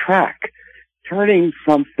gone off track, turning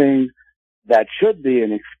something that should be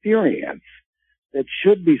an experience, that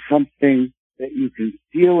should be something that you can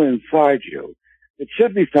feel inside you, it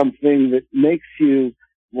should be something that makes you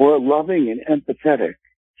more loving and empathetic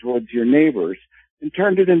towards your neighbors, and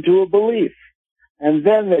turned it into a belief. And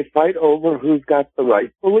then they fight over who's got the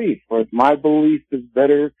right belief, or if my belief is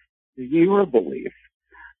better than your belief.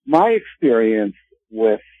 My experience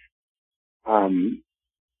with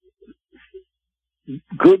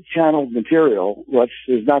good channeled material, which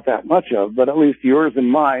there's not that much of, but at least yours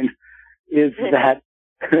and mine, is that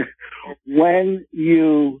when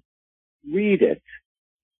you read it,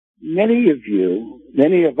 many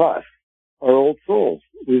of us are old souls.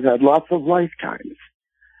 We've had lots of lifetimes.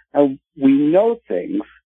 And we know things,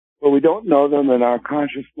 but we don't know them in our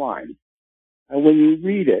conscious mind. And when you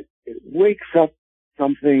read it, it wakes up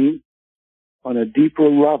something on a deeper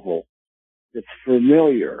level that's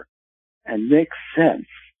familiar and makes sense.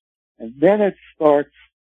 And then it starts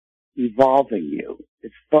evolving you.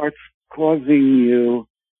 It starts causing you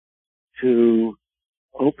to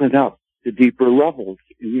open up to deeper levels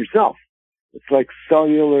in yourself. It's like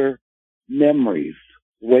cellular memories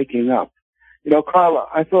waking up. Carla,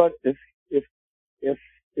 I thought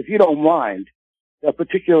if you don't mind, that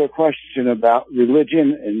particular question about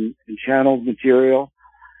religion and channeled material,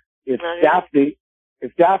 if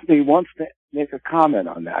Daphne wants to make a comment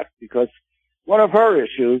on that, because one of her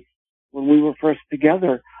issues when we were first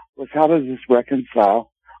together was, how does this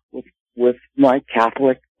reconcile with my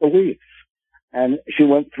Catholic beliefs? And she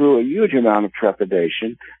went through a huge amount of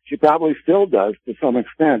trepidation. She probably still does to some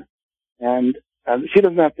extent. And she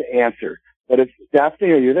doesn't have to answer. But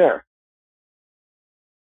Daphne, are you there?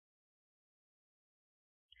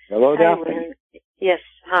 Hello, Daphne. Wynn. Yes.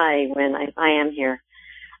 Hi, Wynn. I am here.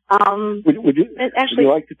 Would you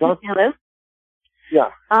like to talk? Hello?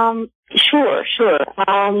 Yeah. Sure.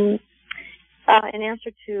 In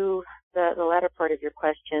answer to the latter part of your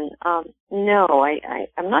question, no,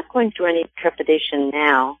 I'm not going through any trepidation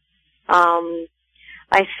now.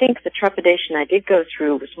 I think the trepidation I did go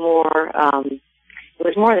through was more, it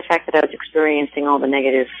was more the fact that I was experiencing all the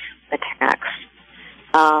negative attacks.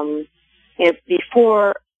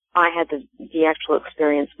 Before I had the actual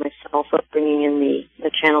experience myself of bringing in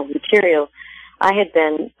the channeled material, I had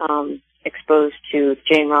been exposed to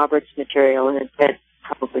Jane Roberts' material and had read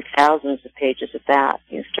probably thousands of pages of that,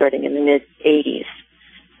 starting in the mid-'80s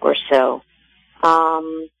or so.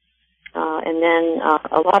 And then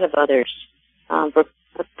a lot of others, but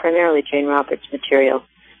primarily Jane Roberts' material.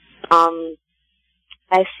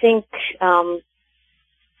 I think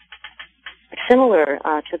similar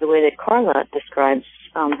to the way that Carla describes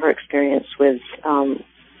her experience with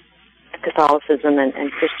Catholicism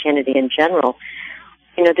and Christianity in general.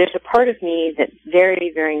 You know, there's a part of me that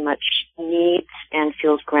very, very much needs and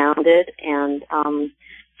feels grounded and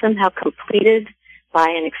somehow completed by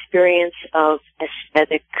an experience of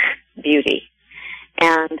aesthetic beauty.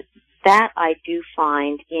 And that I do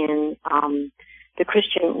find in the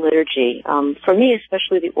Christian liturgy. For me,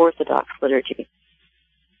 especially the Orthodox liturgy.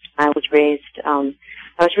 I was raised in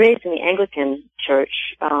the Anglican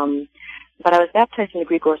Church, but I was baptized in the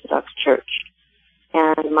Greek Orthodox Church.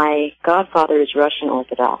 And my godfather is Russian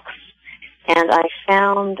Orthodox. And I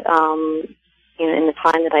found, in the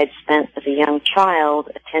time that I'd spent as a young child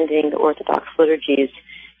attending the Orthodox liturgies,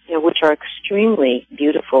 which are extremely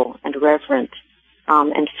beautiful and reverent,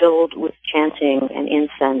 and filled with chanting and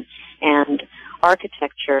incense and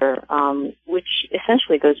architecture, which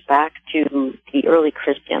essentially goes back to the early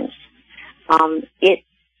Christians. It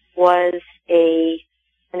was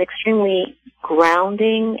an extremely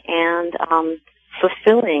grounding and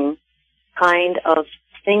fulfilling kind of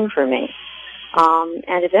thing for me.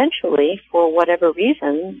 And eventually, for whatever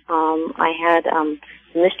reason, I had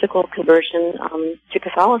mystical conversion to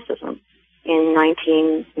Catholicism in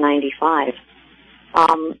 1995.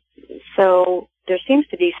 So there seems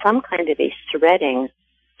to be some kind of a threading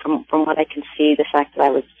from what I can see, the fact that I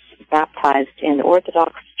was baptized in the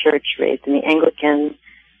Orthodox Church, raised in the Anglican,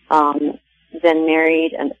 then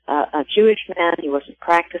married a Jewish man. He wasn't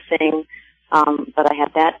practicing, but I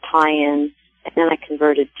had that tie-in, and then I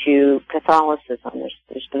converted to Catholicism.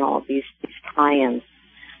 There's been all of these tie-ins.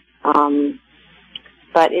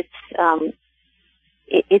 But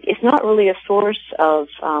it's not really a source of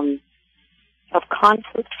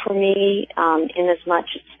conflict for me, in as much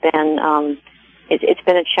it's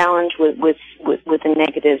been a challenge with the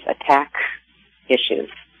negative attack issues.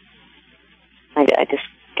 I just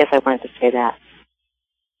guess I wanted to say that.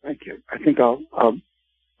 Thank you. I think I'll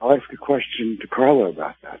ask a question to Carla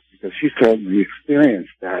about that, because she certainly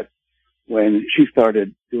experienced that when she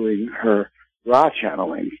started doing her Ra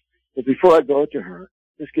channeling. But before I go to her,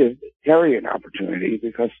 just give Terry an opportunity,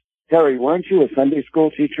 because Terry, weren't you a Sunday school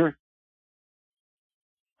teacher?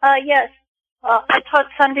 Yes. I taught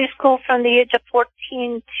Sunday school from the age of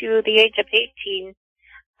 14 to the age of 18,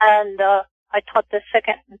 and I taught the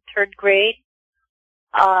second and third grade.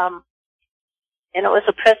 And it was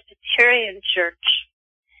a Presbyterian church,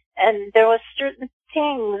 and there were certain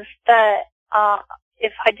things that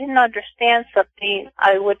if I didn't understand something,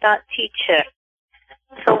 I would not teach it.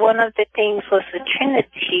 So one of the things was the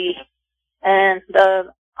Trinity, and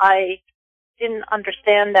I didn't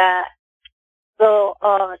understand that. So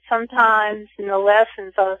sometimes in the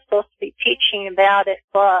lessons I was supposed to be teaching about it,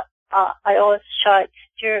 but I always tried to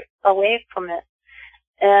steer away from it.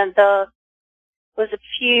 And it was a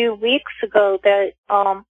few weeks ago that,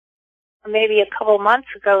 maybe a couple months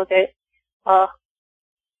ago, that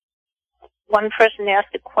one person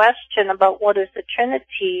asked a question about what is the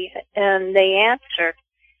Trinity, and they answered.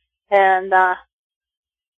 And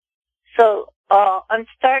so I'm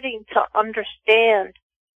starting to understand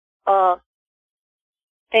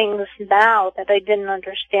things now that I didn't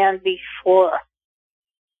understand before.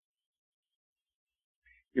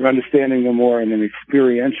 You're understanding them more in an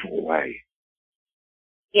experiential way.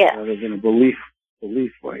 Yeah. Rather than a belief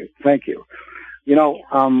way. Thank you.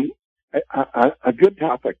 A good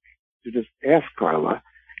topic to just ask Carla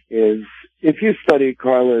is, if you study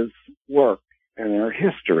Carla's work and her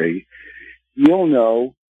history, you'll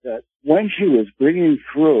know that when she was bringing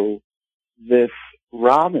through this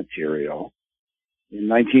raw material in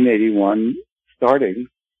 1981, starting,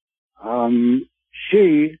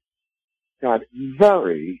 she got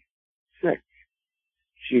very sick.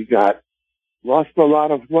 She lost a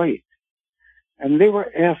lot of weight. And they were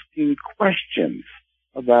asking questions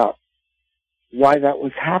about why that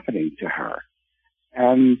was happening to her.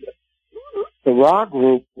 And the Ra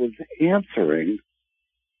group was answering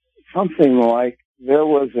something like, there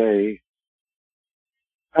was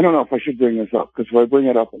I don't know if I should bring this up, because if I bring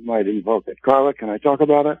it up, it might invoke it. Carla, can I talk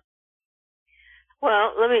about it?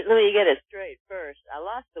 Well, let me get it straight first. I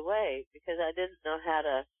lost the weight because I didn't know how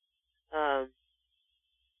to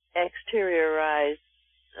exteriorize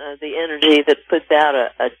the energy that puts out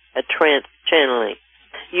a trance channeling.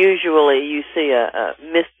 Usually you see a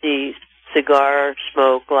misty cigar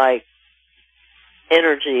smoke like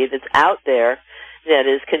energy that's out there that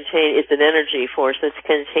is contained. It's an energy force that's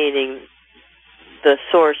containing the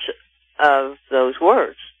source of those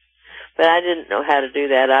words. But I didn't know how to do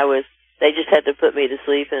that. They just had to put me to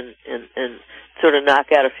sleep and sort of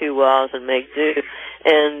knock out a few walls and make do.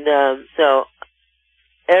 And so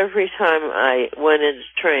every time I went into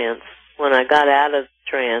trance, when I got out of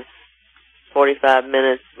trance, 45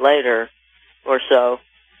 minutes later or so,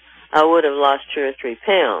 I would have lost 2 or 3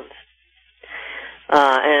 pounds.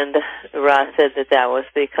 And Ross said that was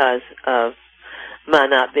because of my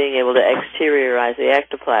not being able to exteriorize the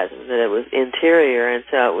ectoplasm, that it was interior, and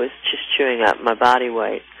so it was just chewing up my body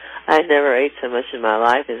weight. I never ate so much in my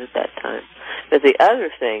life as at that time. But the other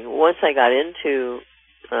thing, once I got into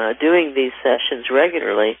doing these sessions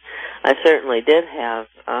regularly, I certainly did have,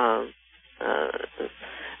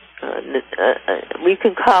 we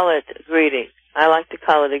can call it greeting. I like to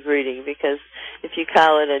call it a greeting because if you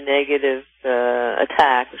call it a negative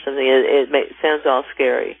attack or something, it sounds all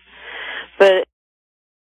scary. But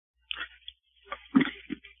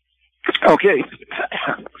okay,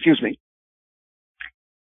 excuse me.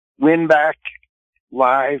 Wynn back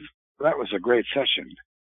live. That was a great session,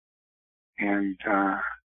 and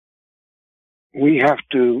we have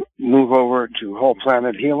to move over to Whole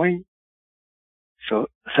Planet Healing. So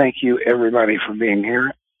thank you everybody for being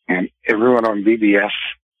here. And everyone on BBS.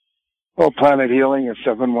 Whole Planet Healing is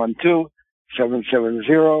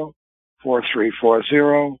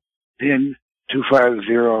 712-770-4340, PIN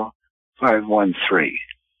 250513.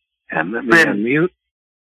 And let me unmute.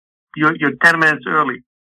 You're 10 minutes early.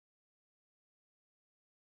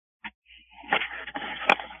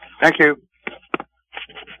 Thank you.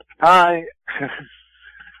 Hi.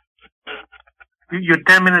 You're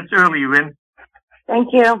 10 minutes early, Wynn.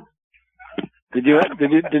 Thank you. Did you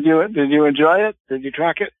enjoy it? Did you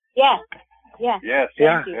track it? Yes. Yes. Yes.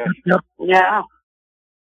 Yeah. Yeah.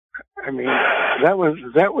 I mean, that was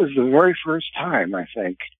the very first time, I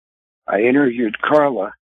think, I interviewed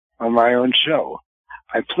Carla on my own show.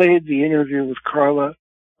 I played the interview with Carla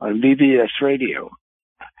on BBS Radio,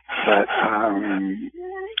 but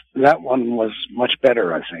that one was much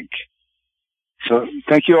better, I think. So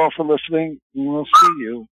thank you all for listening, and we'll see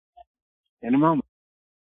you in a moment.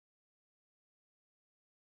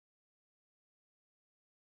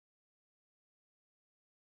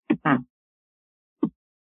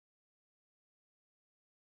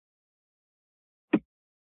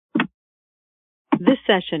 This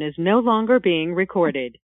session is no longer being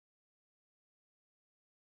recorded.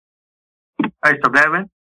 I stop that, Wynn?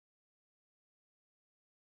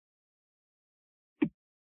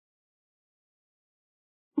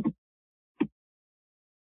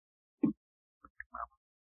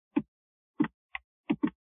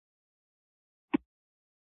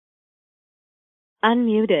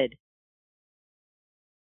 Unmuted.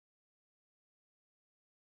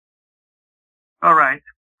 All right.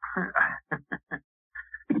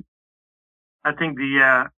 I think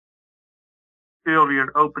the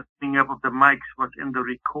earlier opening up of the mics was in the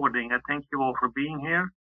recording. I thank you all for being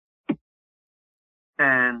here.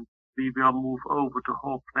 And we will move over to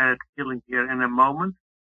Whole Planet Healing here in a moment.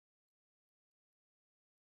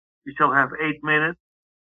 We still have 8 minutes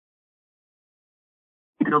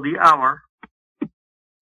till the hour.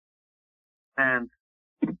 And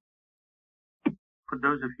for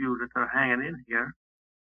those of you that are hanging in here,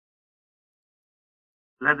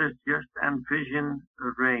 let us just envision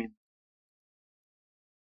the rain.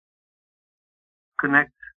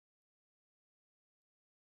 Connect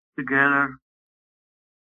together.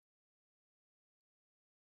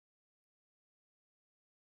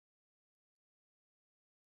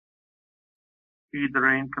 See the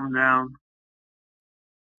rain come down.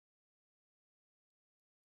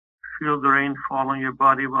 Feel the rain fall on your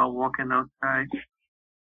body while walking outside.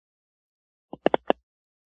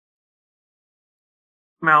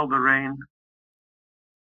 Smell the rain.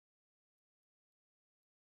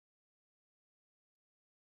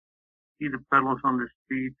 See the puddles on the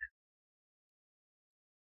street,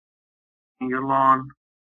 in your lawn.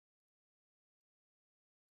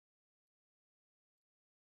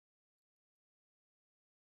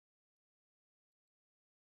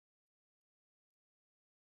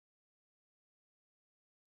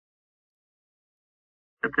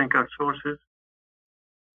 I thank our sources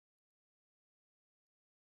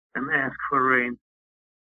and ask for rain.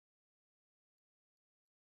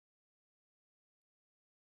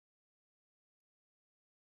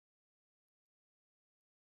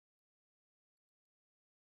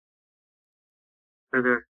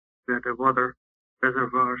 That the water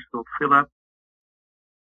reservoirs will fill up,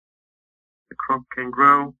 the crop can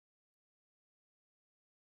grow,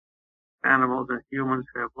 animals and humans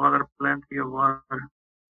have water, plenty of water.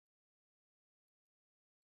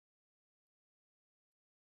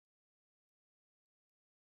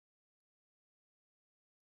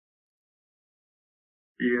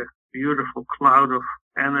 The beautiful cloud of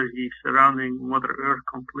energy surrounding Mother Earth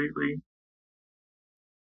completely.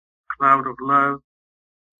 cloud of love.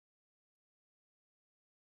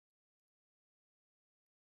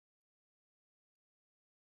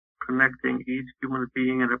 Connecting each human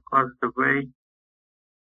being in a positive way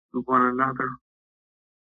to one another.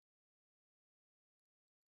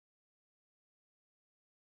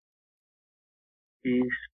 Peace,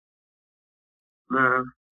 love,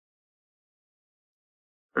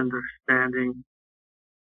 understanding,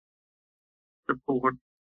 support,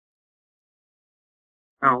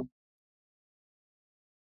 help,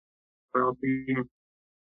 well-being.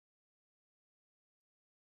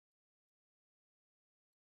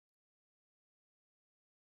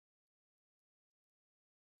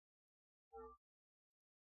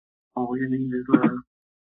 All you need is love.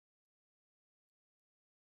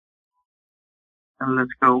 And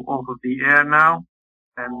let's go off of the air now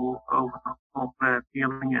and move over to full planet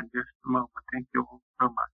healing in just a moment. Thank you all so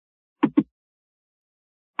much.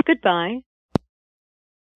 Goodbye.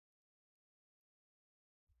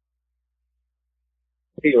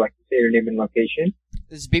 Would you like to say your name and location?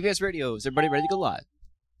 This is BBS Radio. Is everybody ready to go live?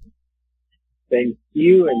 Thank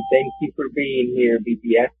you, and thank you for being here,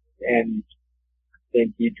 BBS, and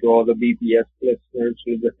thank you to all the BBS listeners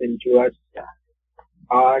who listen to us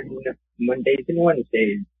on Mondays and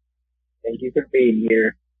Wednesdays. Thank you for being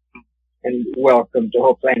here, and welcome to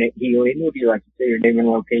Whole Planet Healing. Would you like to say your name and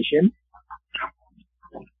location?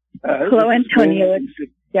 Hello, Antonio.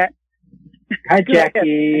 Hi,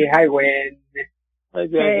 Jackie. Hi, Wynn. Hi,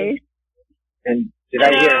 Jackie. Hey. And did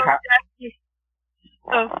I hear?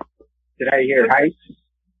 Oh, Did I hear hi?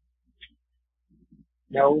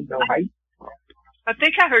 No hi. I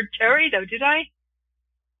think I heard Terry though. Did I?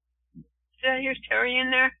 Did I hear Terry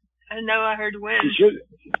in there? I know I heard Wynn.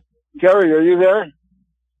 Terry, are you there?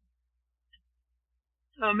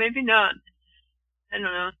 Oh, maybe not. I don't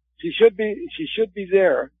know. She should be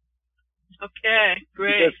there. Okay,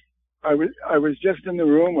 great. Because I was just in the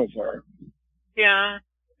room with her, Yeah.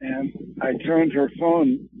 and I turned her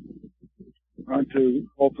phone onto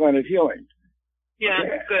Whole Planet Healing. Yeah,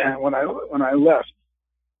 good. And when I left,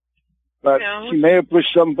 but Yeah. she may have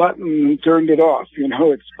pushed some button and turned it off. You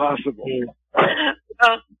know, it's possible.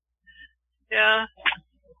 Oh, yeah.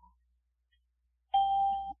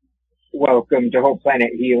 Welcome to Whole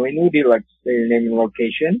Planet Healing. Would you like to say your name and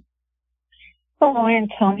location? Hello,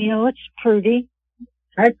 Antonio. It's Prudy.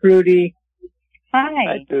 Hi, Prudy. Hi.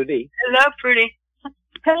 Hi, Judy. Hello, pretty.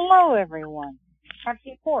 Hello, everyone.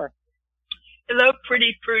 Happy 4th. Hello,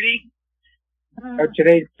 pretty Prudy. Oh,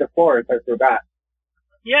 today's the 4th. I forgot.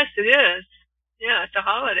 Yes, it is. Yeah, it's a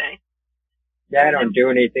holiday. Yeah, I don't do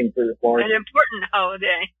anything for the 4th. An important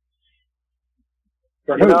holiday.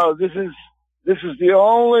 For You who? know, this is the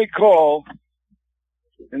only call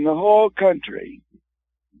in the whole country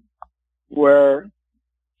where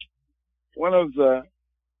one of the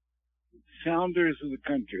founders of the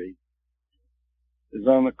country is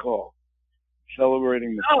on the call,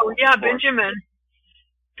 celebrating the. Oh, yeah, 4th.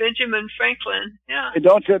 Benjamin Franklin. Yeah. Hey,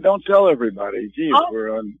 don't tell everybody. Geez, Oh.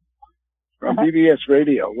 we're on BBS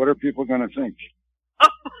Radio. What are people going to think? Oh,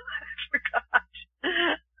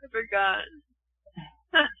 I forgot.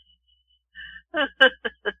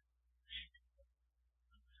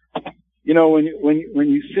 You know, when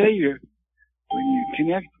you say when you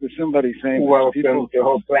connect with somebody saying, Welcome people, to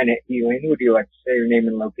Whole Planet Healing. Would you like to say your name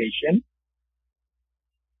and location?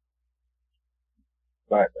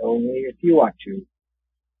 But only if you want to.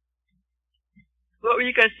 What were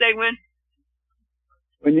you going to say, Wynn?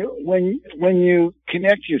 when you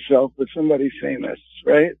connect yourself with somebody famous,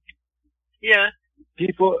 right? Yeah.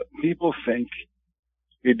 People think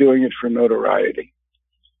you're doing it for notoriety.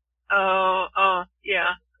 Oh,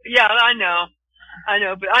 yeah. Yeah, I know,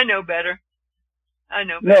 but I know better.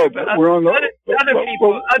 No, but we're on the other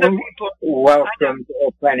people. Welcome to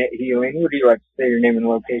Whole Planet Healing. Would you like to say your name and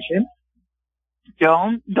location?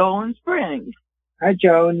 Dolan Springs. Hi,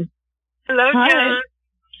 Joan. Hello, Hi. Joan.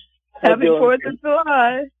 Happy 4th of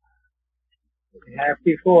July.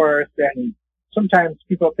 Happy 4th, and sometimes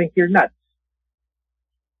people think you're nuts.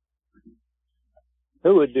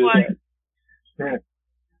 Who would do Why? that?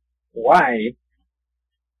 Why?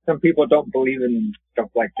 Some people don't believe in stuff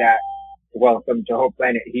like that. Welcome to Whole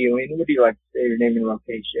Planet Healing. Would you like to say your name and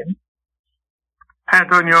location?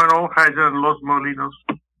 Antonio Olgeiser in Los Molinos.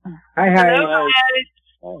 Hi. Hello,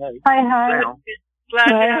 Hi. Hi. Glad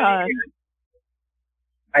to have you.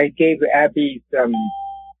 I gave Abby some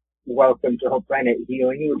welcome to Whole Planet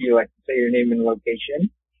Healing. Would you like to say your name and location?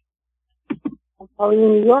 Pauline,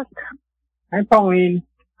 New York. Hi, Pauline.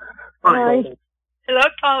 Hi. Hello,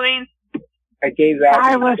 Pauline. I gave Abby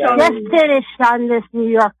I was some... just finished on this New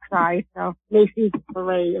York side, so Macy's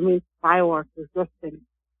parade. Fireworks was just finished.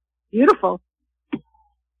 Beautiful.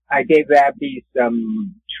 I gave Abby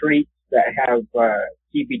some treats that have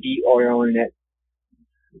CBD oil in it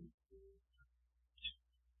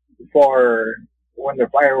for when the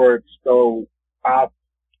fireworks go off,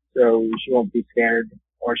 so she won't be scared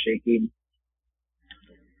or shaking.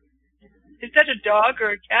 Is that a dog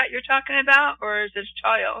or a cat you're talking about, or is it a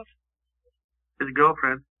child? His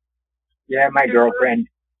girlfriend. Yeah, my girlfriend.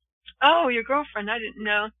 Oh, your girlfriend. I didn't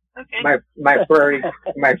know. Okay. My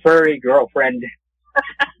furry girlfriend.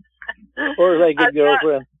 Four-legged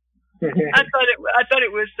girlfriend. I thought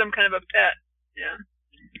it was some kind of a pet. Yeah.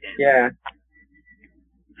 Yeah.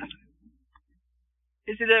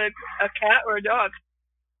 Is it a cat or a dog?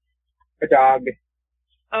 A dog.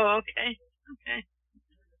 Oh, okay. Okay.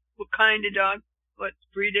 What kind of dog? What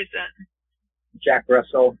breed is that? Jack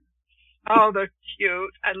Russell. Oh, they're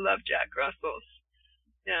cute. I love Jack Russells.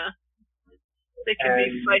 Yeah. They can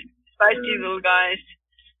be spicy little guys.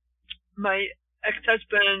 My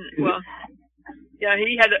ex-husband, well, yeah,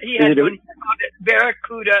 he had one. He called it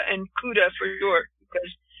Barracuda and Cuda for short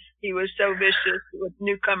because he was so vicious with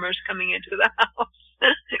newcomers coming into the house.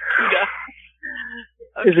 Cuda.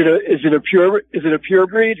 Okay. Is it a pure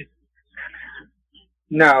breed?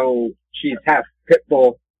 No, she's half pit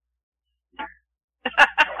bull.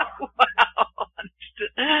 Wow,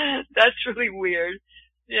 that's really weird.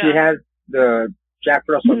 Yeah. She has the Jack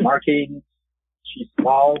Russell markings. She's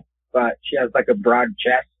small, but she has like a broad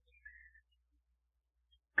chest,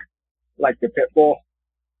 like the pit bull.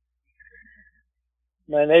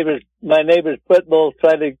 My neighbor's pit bull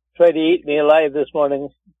tried to eat me alive this morning.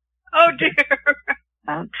 Oh dear.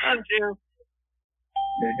 Oh dear.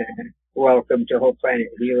 Welcome to Whole Planet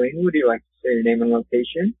Healing. Would you like to say your name and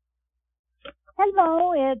location?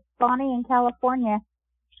 Hello, it's Bonnie in California.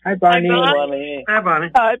 Hi, Bonnie. Hi, Bonnie. Hi,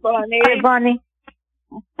 Bonnie. Hi, Bonnie. Hi, Bonnie.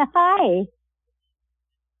 Hi.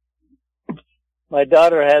 My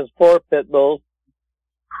daughter has 4 pit bulls.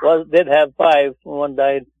 Did have 5 when one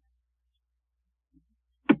died.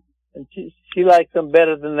 And she likes them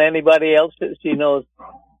better than anybody else that she knows.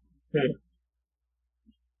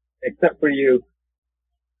 Except for you.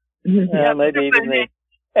 Maybe even me.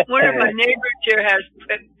 One of my neighbors here has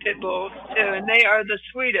pit bulls too, and they are the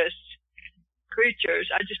sweetest creatures.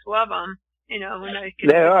 I just love them. You know, when I can.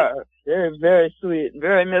 They are. They're very sweet,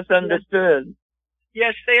 very misunderstood.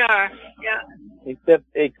 Yes, they are. Yeah.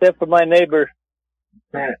 Except for my neighbor.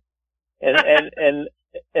 And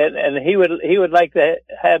he would like to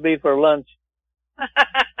have me for lunch.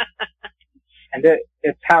 And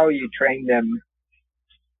it's how you train them.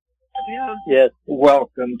 Yeah. Yes.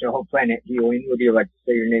 Welcome to Whole Planet Healing. Would you like to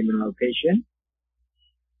say your name and location?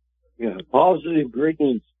 Yeah. Positive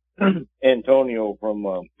greetings, Antonio from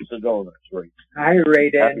Sedona Street. Hi,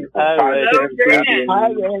 Raiden. Hi, Raiden.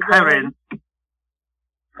 Hi, Raiden.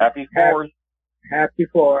 Happy 4th. Happy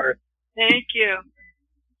 4th. Thank you.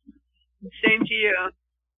 Same to you.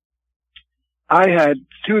 I had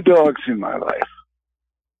 2 dogs in my life.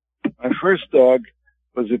 My first dog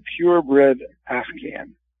was a purebred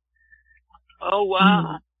Afghan. Oh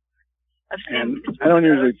wow! And I don't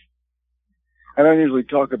usually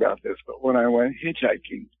talk about this, but when I went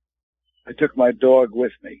hitchhiking, I took my dog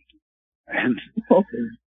with me, and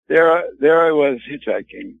there I was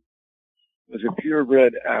hitchhiking. It was a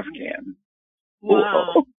purebred Afghan.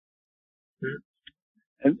 Wow!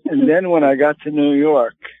 And then when I got to New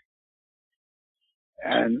York,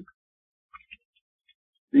 and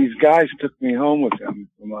these guys took me home with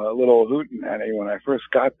them from a little hootenanny when I first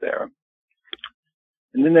got there.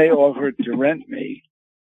 And then they offered to rent me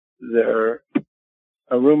a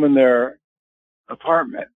room in their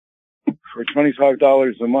apartment for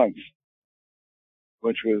 $25 a month,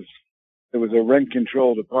 it was a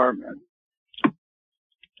rent-controlled apartment.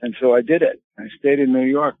 And so I did it. I stayed in New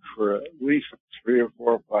York for at least 3 or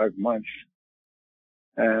 4 or 5 months.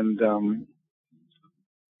 And,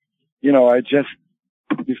 I just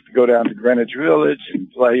used to go down to Greenwich Village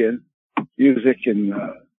and play music in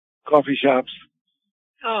coffee shops.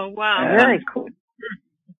 Oh wow! Very cool.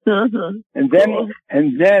 And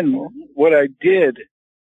then what I did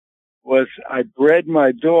was I bred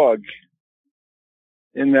my dog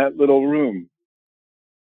in that little room,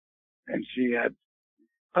 and she had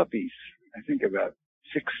puppies. I think about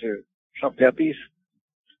 6 or some puppies,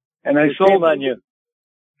 and I sold on you.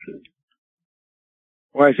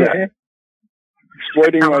 Why is that?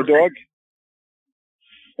 Exploiting my dog?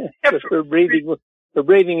 For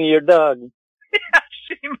breeding your dog.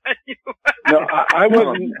 No, I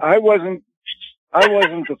wasn't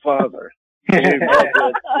the father. You're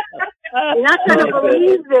not going to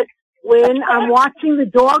believe it, Wynn. I'm watching the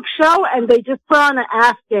dog show, and they just put on an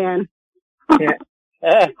Afghan.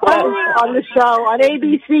 on the show on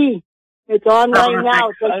ABC. It's on right now.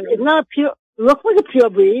 It's not a pure. It looks like a pure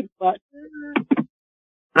breed, but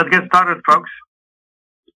let's get started, folks.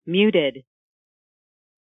 Muted.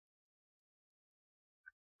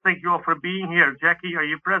 Thank you all for being here. Jackie, are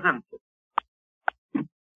you present?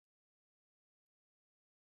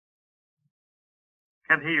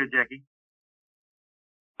 Can't hear you, Jackie.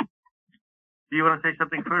 Do you want to say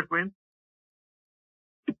something first, Wynn?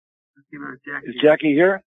 Let's see where Jackie is Jackie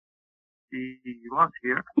here? She was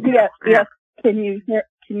here. Yes. Can you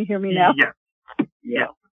hear me now? Yeah.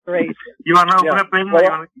 Great. You want to open up, Wynn?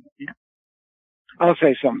 Well, I'll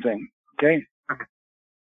say something, okay? Okay.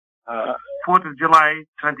 4th of July,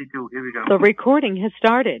 22. Here we go. The recording has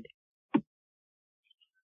started.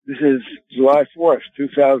 This is July 4th,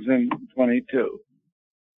 2022.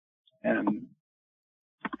 And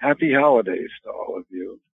happy holidays to all of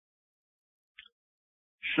you.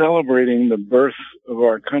 Celebrating the birth of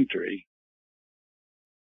our country.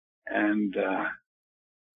 And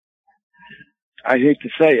I hate to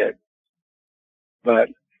say it, but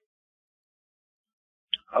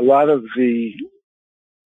a lot of the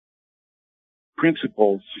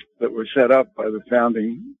principles that were set up by the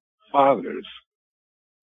founding fathers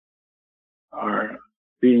are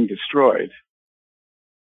being destroyed.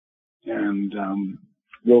 And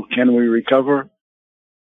can we recover?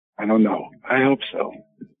 I don't know. I hope so.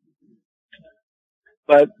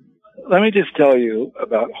 But let me just tell you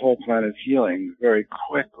about whole planet healing very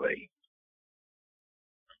quickly.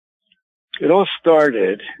 It all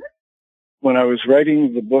started when I was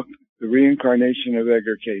writing the book, The Reincarnation of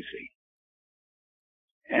Edgar Cayce.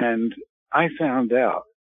 And I found out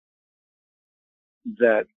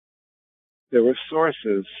that there were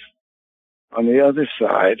sources on the other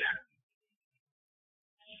side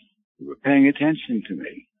who were paying attention to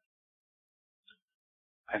me.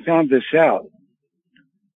 I found this out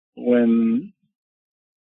when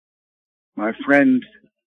my friend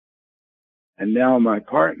and now my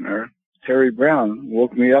partner, Terry Brown,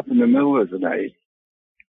 woke me up in the middle of the night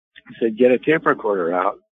and said, get a tape recorder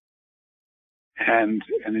out. And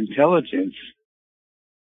an intelligence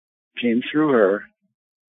came through her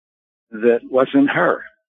that wasn't her.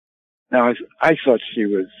 Now, I thought she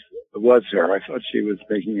was her. I thought she was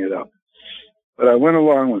making it up. But I went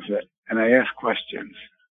along with it, and I asked questions.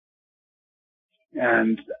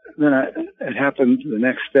 And then it happened the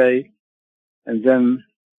next day, and then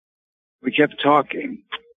we kept talking.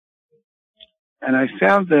 And I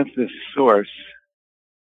found that the source,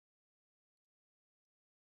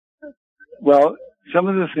 well, some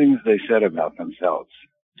of the things they said about themselves,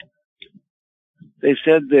 they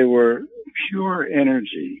said they were pure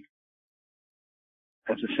energy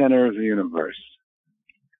at the center of the universe.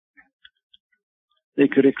 They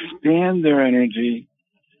could expand their energy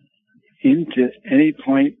into any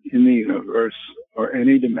point in the universe or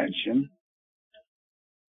any dimension.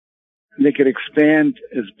 They could expand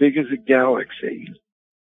as big as a galaxy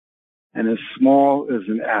and as small as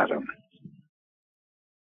an atom.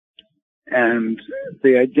 And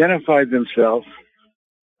they identified themselves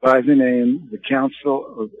by the name, the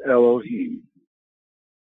Council of Elohim.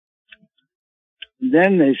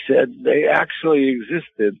 Then they said they actually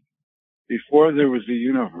existed before there was a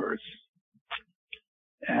universe,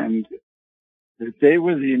 and that they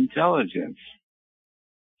were the intelligence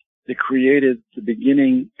that created the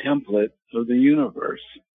beginning template of the universe.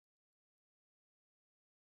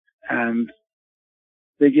 And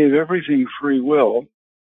they gave everything free will,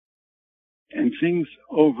 and things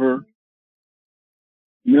over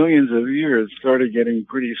millions of years started getting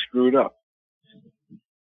pretty screwed up.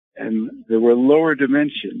 And there were lower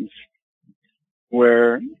dimensions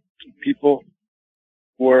where people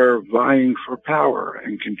were vying for power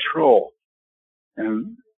and control.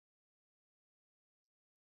 And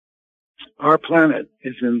our planet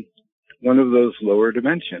is in one of those lower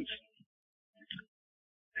dimensions.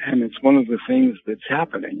 And it's one of the things that's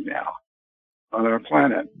happening now on our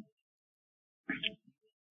planet.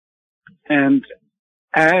 And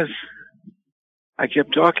as I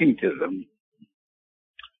kept talking to them,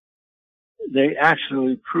 they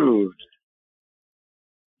actually proved,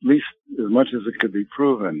 at least as much as it could be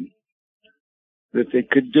proven, that they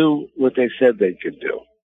could do what they said they could do.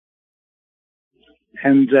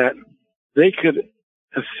 And that they could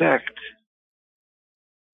affect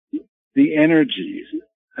the energies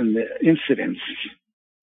and the incidents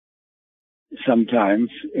sometimes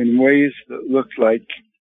in ways that looked like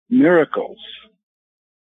miracles.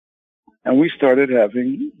 And we started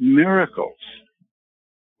having miracles.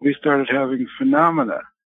 We started having phenomena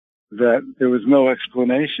that there was no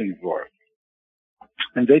explanation for.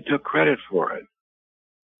 And they took credit for it.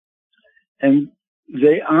 And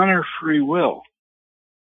they honor free will.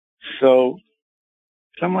 So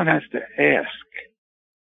someone has to ask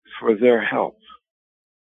for their help.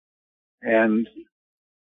 And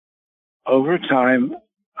over time,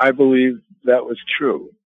 I believe that was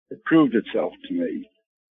true. It proved itself to me.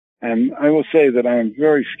 And I will say that I am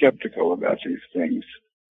very skeptical about these things.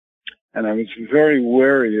 And I was very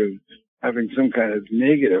wary of having some kind of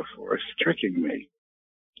negative force tricking me.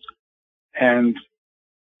 And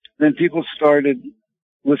then people started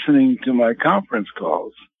listening to my conference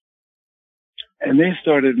calls, and they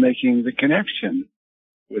started making the connection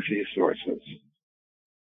with these sources.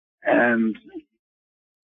 And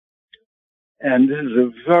this is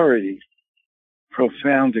a very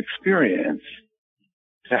profound experience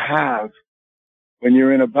to have when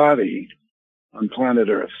you're in a body on planet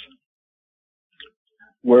Earth,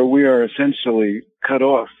 where we are essentially cut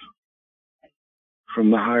off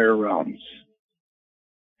from the higher realms.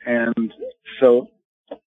 And so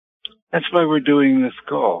that's why we're doing this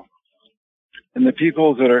call. And the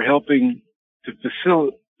people that are helping to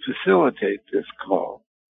facilitate this call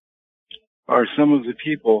are some of the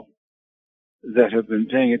people that have been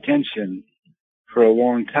paying attention for a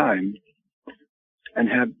long time and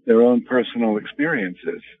have their own personal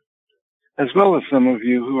experiences, as well as some of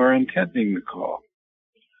you who are intending the call.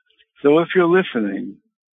 So if you're listening,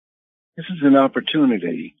 this is an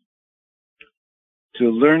opportunity to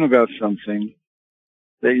learn about something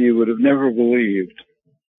that you would have never believed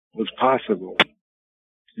was possible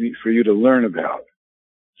for you to learn about.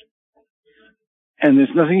 And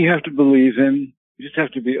there's nothing you have to believe in. You just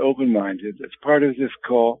have to be open-minded. As part of this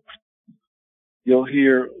call, you'll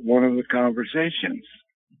hear one of the conversations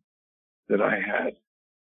that I had,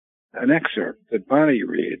 an excerpt that Bonnie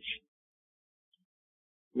reads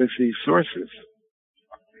with these sources.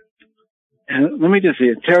 And let me just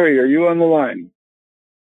see, Terry, are you on the line?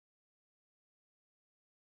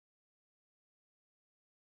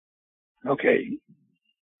 Okay.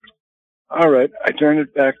 All right. I turn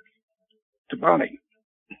it back to Bonnie.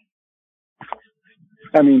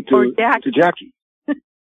 I mean, to Jackie.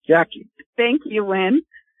 Jackie. Thank you, Wynn.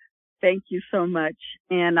 Thank you so much.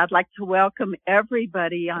 And I'd like to welcome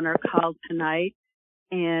everybody on our call tonight,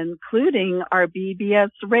 including our BBS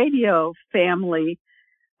radio family.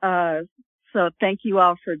 So thank you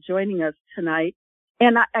all for joining us tonight.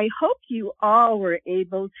 And I hope you all were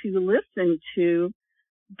able to listen to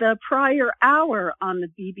the prior hour on the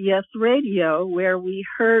BBS radio, where we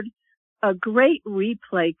heard a great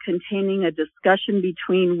replay containing a discussion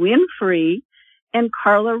between Wynn and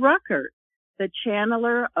Carla Ruckert, the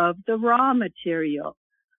channeler of the raw material,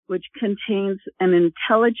 which contains an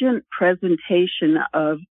intelligent presentation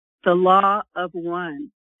of the law of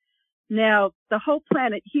one. Now, the whole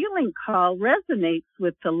planet healing call resonates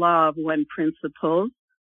with the law of one principles,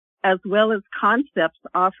 as well as concepts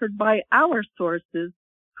offered by our sources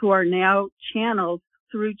who are now channeled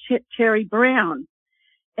through Terry Brown.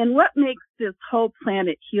 And what makes this whole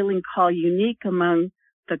planet healing call unique among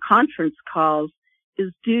the conference calls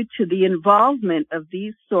is due to the involvement of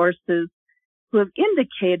these sources who have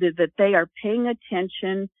indicated that they are paying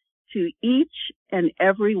attention to each and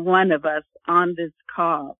every one of us on this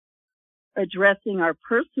call, addressing our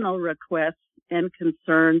personal requests and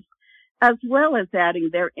concerns, as well as adding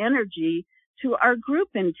their energy to our group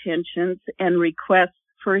intentions and requests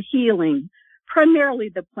for healing, primarily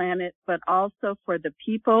the planet, but also for the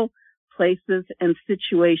people, places, and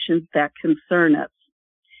situations that concern us.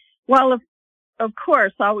 While, of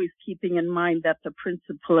course, always keeping in mind that the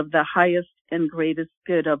principle of the highest and greatest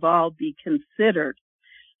good of all be considered.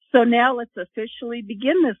 So now let's officially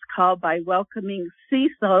begin this call by welcoming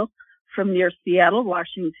Cecil from near Seattle,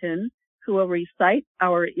 Washington, who will recite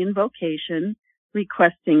our invocation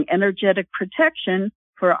requesting energetic protection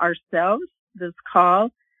for ourselves, this call,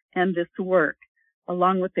 and this work,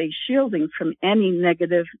 along with a shielding from any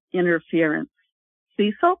negative interference.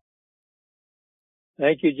 Cecil?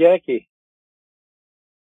 Thank you, Jackie.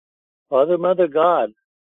 Father, Mother, God,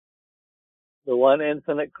 the one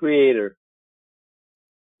infinite creator,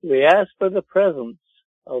 we ask for the presence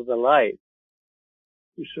of the light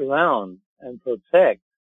to surround and protect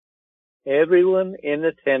everyone in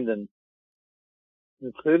attendance,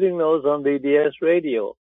 including those on BBS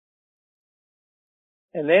radio.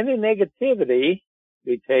 And any negativity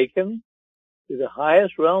be taken to the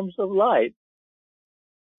highest realms of light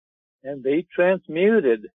and be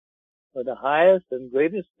transmuted for the highest and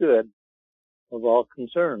greatest good of all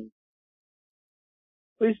concerned.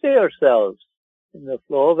 We see ourselves in the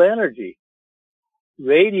flow of energy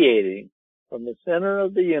radiating from the center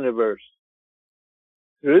of the universe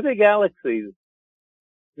through the galaxies,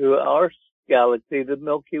 through our galaxy, the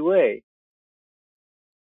Milky Way,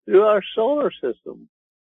 through our solar system,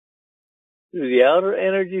 through the outer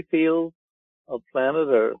energy field of planet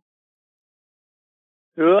Earth,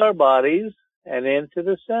 through our bodies, and into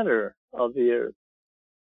the center of the Earth.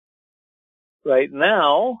 Right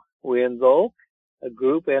now, we invoke a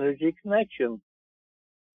group energy connection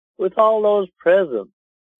with all those present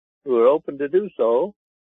who are open to do so,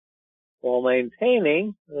 while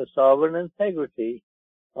maintaining the sovereign integrity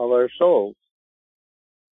of our souls.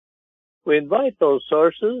 We invite those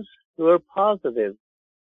sources who are positive,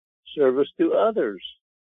 service to others,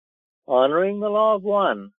 honoring the law of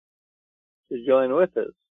one, to join with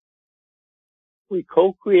us. We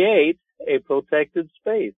co-create a protected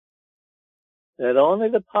space that only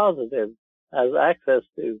the positive has access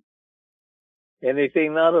to.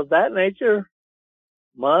 Anything not of that nature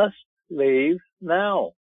must leave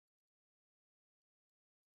now.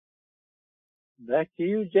 Back to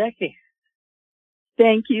you, Jackie.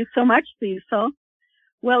 Thank you so much, Cecil.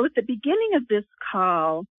 Well, at the beginning of this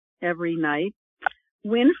call every night,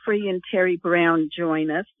 Winfrey and Terry Brown join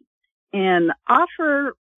us and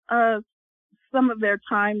offer some of their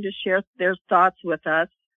time to share their thoughts with us.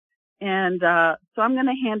 And so I'm going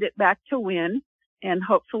to hand it back to Wynn, and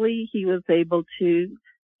hopefully he was able to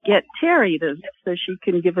get Terry so she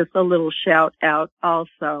can give us a little shout out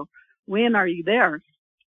also. Wynn, are you there?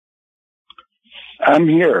 I'm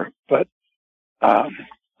here, but I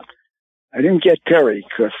didn't get Terry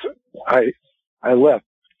because I left.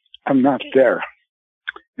 I'm not there.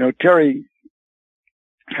 You know, Terry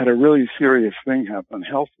had a really serious thing happen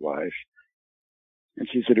health-wise, and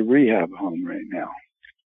she's at a rehab home right now.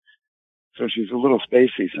 So she's a little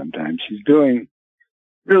spacey sometimes. She's doing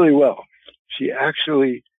really well. She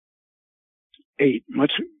actually ate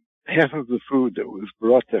half of the food that was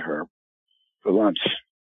brought to her for lunch.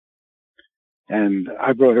 And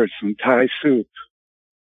I brought her some Thai soup,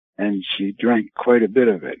 and she drank quite a bit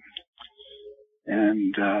of it.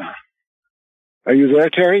 And are you there,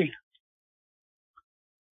 Terry?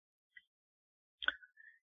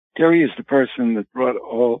 Terry is the person that brought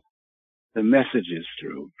all the messages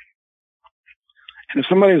through. And if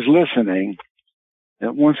somebody's listening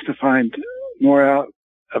that wants to find more out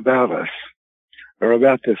about us or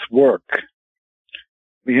about this work,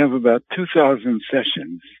 we have about 2,000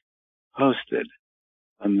 sessions hosted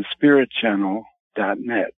on the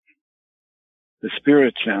spiritchannel.net. The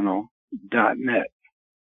spiritchannel.net.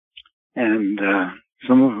 And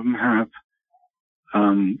some of them have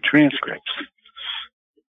transcripts.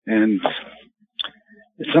 And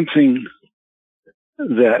it's something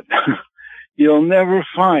that you'll never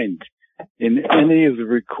find in any of the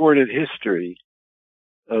recorded history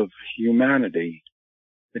of humanity,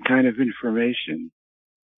 the kind of information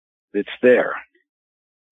that's there.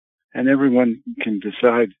 And everyone can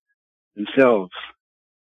decide themselves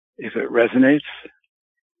if it resonates.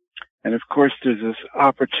 And of course, there's this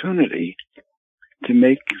opportunity to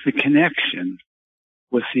make the connection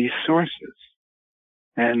with these sources.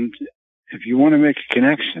 And if you want to make a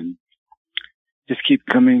connection, just keep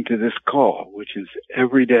coming to this call, which is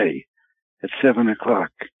every day at 7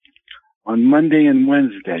 o'clock. On Monday and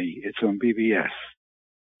Wednesday, it's on BBS.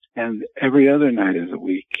 And every other night of the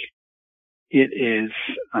week, it is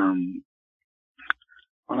on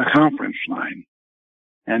a conference line.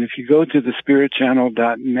 And if you go to the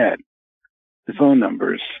spiritchannel.net, the phone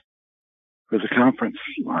numbers for the conference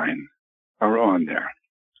line are on there.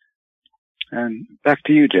 And back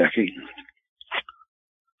to you, Jackie.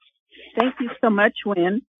 Thank you so much,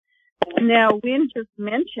 Wynn. Now, Wynn just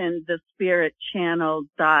mentioned the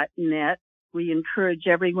spiritchannel.net. We encourage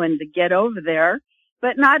everyone to get over there,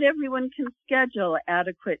 but not everyone can schedule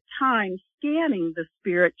adequate time scanning the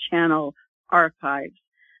Spirit Channel archives.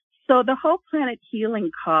 So the Whole Planet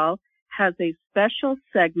Healing Call has a special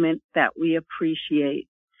segment that we appreciate.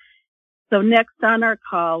 So next on our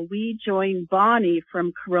call, we join Bonnie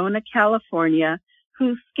from Corona, California,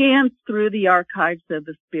 who scans through the archives of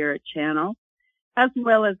the Spirit Channel, as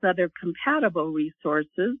well as other compatible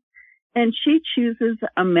resources, and she chooses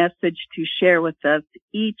a message to share with us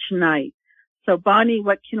each night. So Bonnie,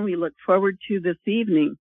 what can we look forward to this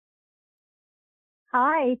evening?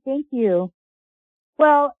 Hi, thank you.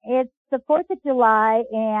 Well, it's the 4th of July,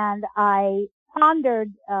 and I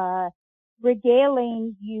pondered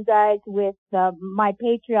regaling you guys with my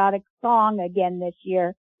patriotic song again this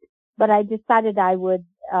year, but I decided I would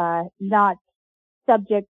not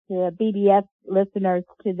subject BBS listeners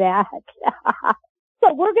to that.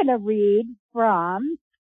 So we're going to read from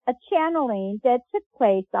a channeling that took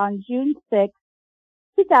place on June 6,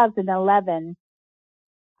 2011.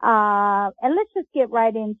 And let's just get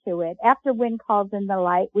right into it. After Wynn calls in the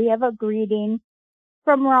light, we have a greeting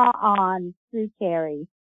from Ra on through Terry.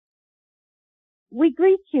 we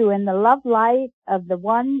greet you in the love light of the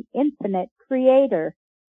one infinite creator.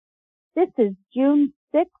 This is June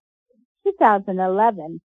 6,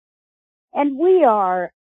 2011, and we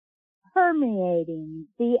are permeating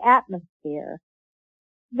the atmosphere,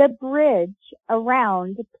 the bridge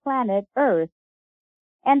around planet Earth,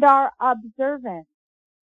 and are observant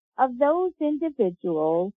of those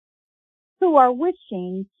individuals who are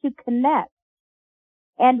wishing to connect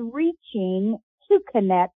and reaching to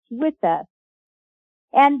connect with us.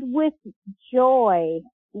 And with joy,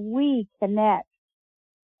 we connect,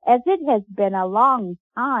 as it has been a long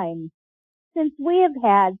time since we have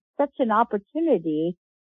had such an opportunity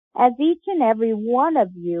as each and every one of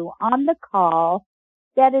you on the call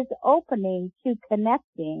that is opening to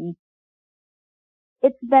connecting.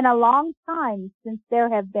 It's been a long time since there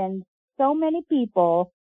have been so many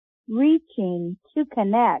people reaching to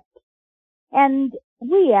connect, and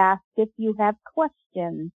we ask if you have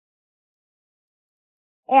questions.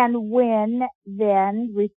 And Wynn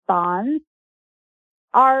then responds,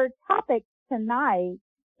 our topic tonight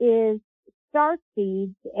is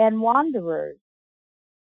starseeds and wanderers,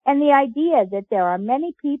 and the idea that there are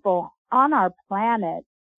many people on our planet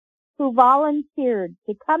who volunteered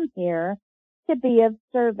to come here to be of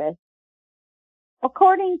service.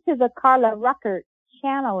 According to the Carla Ruckert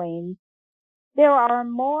channeling, there are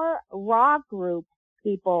more Raw group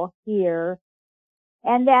people here,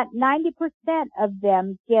 and that 90% of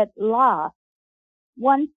them get lost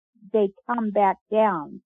once they come back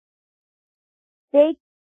down. They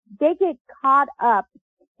get caught up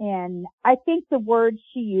in, I think the word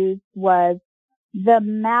she used was the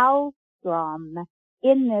maelstrom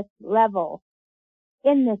in this level,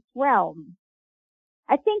 in this realm.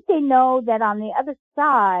 I think they know that on the other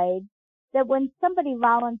side, that when somebody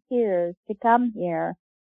volunteers to come here,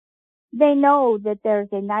 they know that there's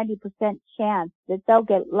a 90% chance that they'll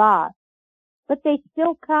get lost, but they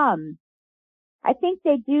still come. I think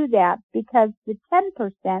they do that because the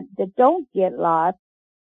 10% that don't get lost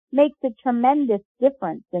makes a tremendous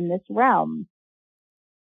difference in this realm.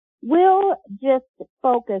 We'll just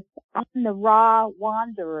focus on the raw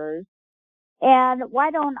wanderers, and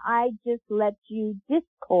why don't I just let you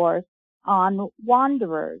discourse on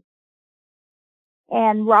wanderers?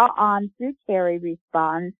 And Raw on through Terry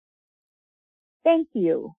responds, thank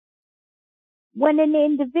you. When an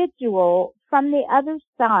individual from the other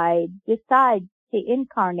side decides to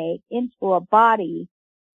incarnate into a body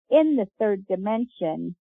in the third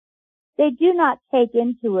dimension, they do not take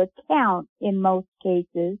into account, in most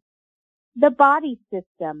cases, the body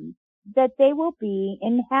systems that they will be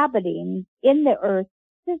inhabiting in the Earth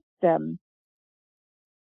system.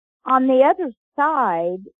 On the other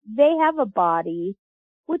side, they have a body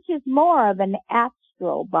which is more of an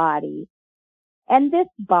astral body, and this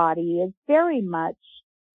body is very much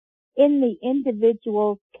in the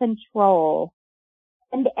individual's control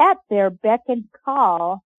and at their beck and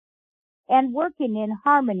call and working in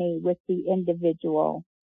harmony with the individual.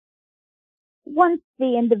 Once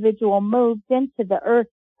the individual moves into the earth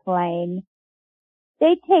plane,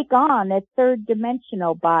 they take on a third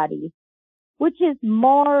dimensional body, which is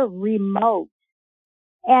more remote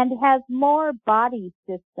and has more body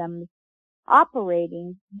systems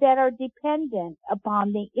operating that are dependent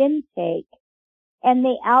upon the intake and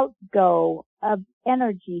the outgo of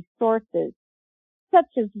energy sources such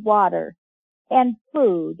as water and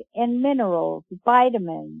food and minerals,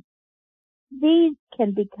 vitamins. These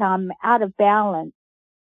can become out of balance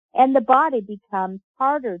and the body becomes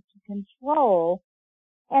harder to control,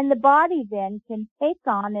 and the body then can take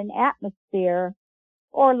on an atmosphere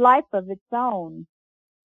or life of its own,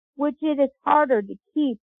 which it is harder to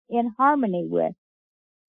keep in harmony with.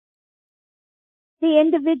 The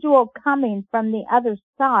individual coming from the other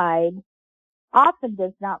side often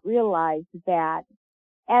does not realize that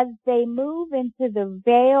as they move into the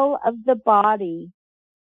veil of the body,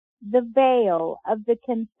 the veil of the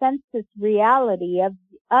consensus reality of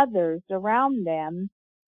others around them,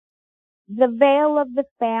 the veil of the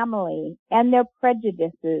family and their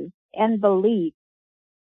prejudices and beliefs,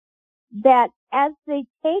 that as they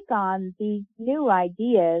take on these new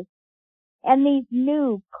ideas and these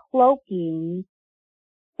new cloakings,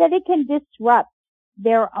 that it can disrupt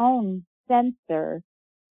their own censor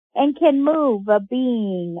and can move a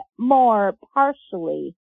being more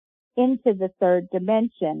partially into the third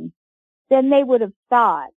dimension than they would have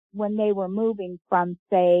thought when they were moving from,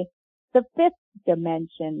 say, the fifth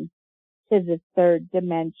dimension to the third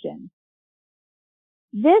dimension.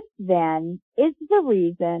 This, then, is the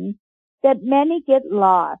reason that many get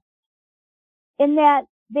lost, in that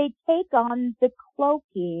they take on the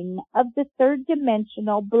cloaking of the third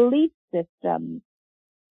dimensional belief systems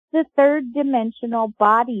the third dimensional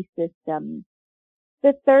body systems,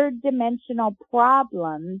 the third dimensional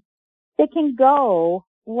problems that can go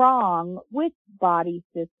wrong with body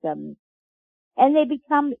systems. And they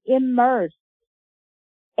become immersed,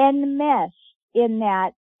 enmeshed in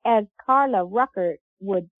that, as Carla Ruckert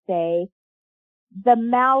would say, the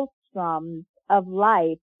maelstroms of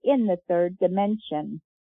life in the third dimension.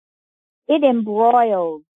 It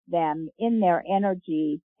embroils them in their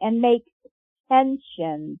energies and makes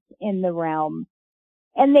tensions in the realm.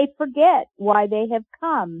 And they forget why they have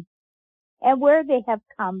come and where they have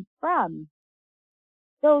come from.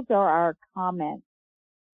 Those are our comments.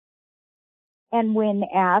 And Wynn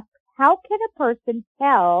asks, how can a person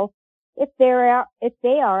tell if they are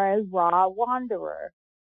a raw wanderer?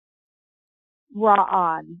 Raw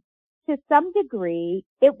on. To some degree,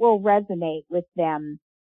 it will resonate with them.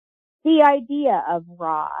 The idea of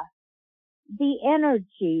raw, the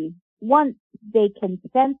energy, once they can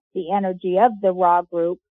sense the energy of the raw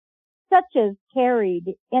group, such as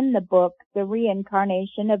carried in the book, The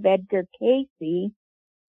Reincarnation of Edgar Cayce,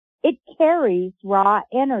 it carries raw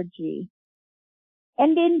energy.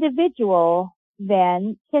 An individual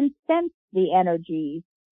then can sense the energies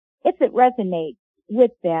if it resonates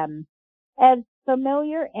with them as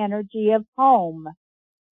familiar energy of home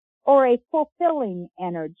or a fulfilling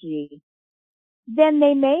energy. Then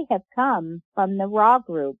they may have come from the raw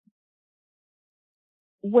group.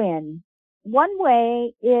 When one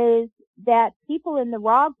way is that people in the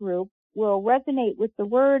raw group will resonate with the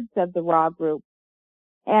words of the raw group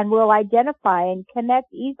and will identify and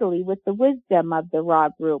connect easily with the wisdom of the raw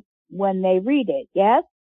group when they read it. Yes?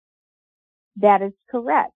 That is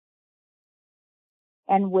correct.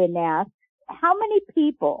 And Wynn asks, how many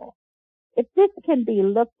people, if this can be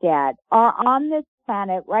looked at, are on this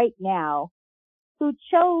planet right now who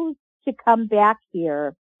chose to come back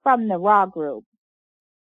here from the raw group?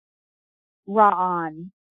 Raw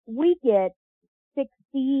on. We get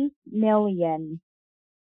 60 million.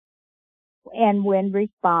 And Wynn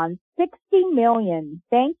responds, 60 million.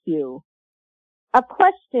 Thank you. A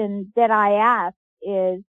question that I ask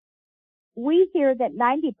is, we hear that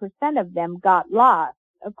 90% of them got lost,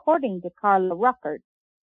 according to Carla Ruckert.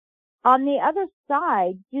 On the other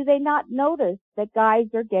side, do they not notice that guys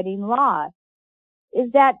are getting lost?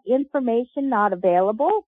 Is that information not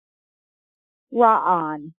available? Raw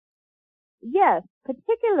on. Yes,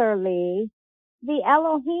 particularly the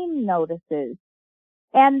Elohim notices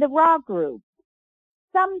and the raw group.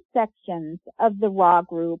 Some sections of the raw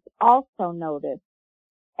group also notice,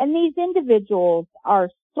 and these individuals are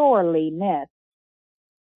sorely missed.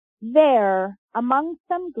 There, among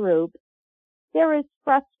some groups, there is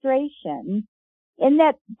frustration in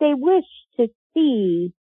that they wish to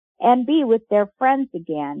see and be with their friends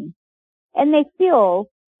again, and they feel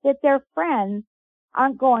that their friends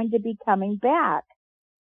aren't going to be coming back.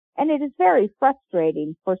 And it is very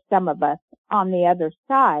frustrating for some of us on the other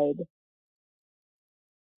side.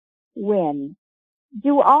 Wynn,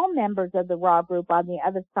 do all members of the raw group on the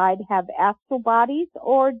other side have astral bodies,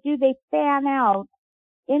 or do they fan out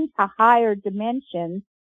into higher dimensions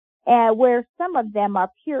where some of them are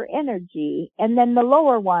pure energy and then the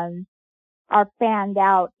lower ones are fanned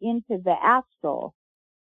out into the astral?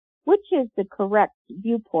 Which is the correct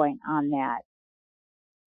viewpoint on that?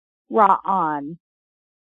 Raw on.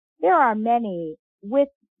 There are many with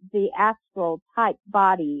the astral type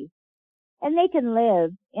bodies, and they can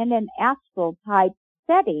live in an astral type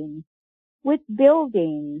setting with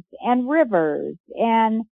buildings and rivers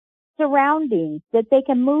and surroundings that they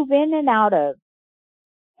can move in and out of.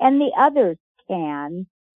 And the others can,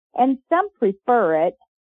 and some prefer it,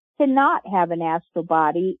 to not have an astral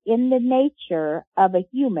body in the nature of a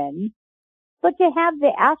human, but to have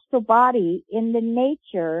the astral body in the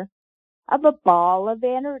nature of a ball of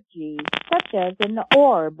energy, such as an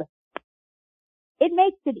orb. It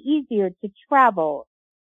makes it easier to travel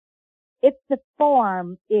if the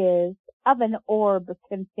form is of an orb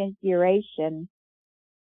configuration.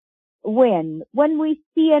 When we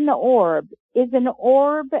see an orb, is an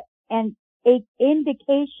orb an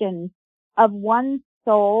indication of one's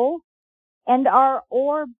soul? And are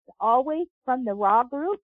orbs always from the raw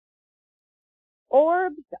group?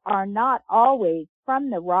 Orbs are not always from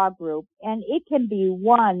the raw group, and it can be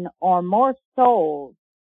one or more souls.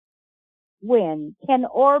 When can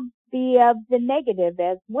orbs be of the negative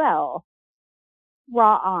as well?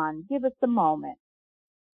 Raw on. Give us a moment.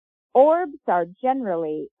 Orbs are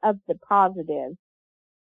generally of the positive.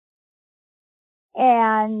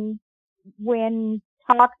 And when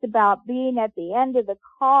talks about being at the end of the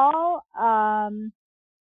call,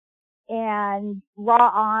 and raw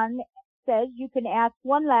on, says you can ask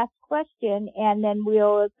one last question and then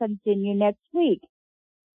we'll continue next week.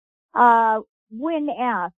 Wynn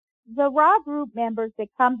asks, the Ra group members that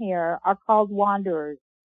come here are called wanderers.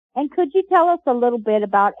 And could you tell us a little bit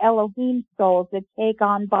about Elohim souls that take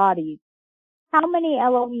on bodies? How many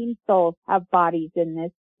Elohim souls have bodies in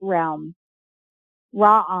this realm?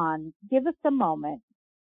 Ra'an, give us a moment.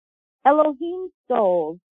 Elohim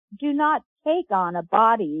souls do not take on a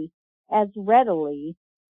body as readily,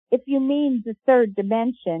 if you mean the third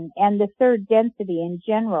dimension and the third density in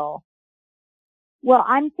general. Well,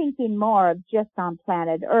 I'm thinking more of just on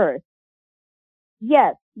planet Earth.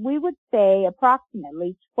 Yes, we would say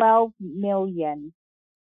approximately 12 million.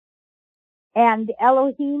 And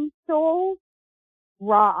Elohim souls,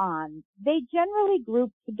 Ra'an, they generally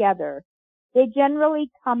group together. They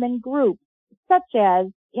generally come in groups, such as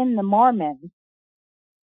in the Mormons.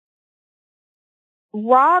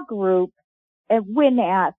 Ra group, Wynn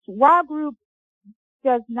asks, Ra group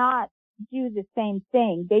does not do the same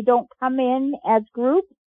thing. They don't come in as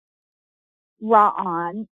groups.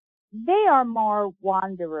 Ra'an, they are more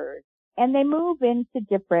wanderers, and they move into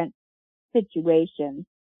different situations.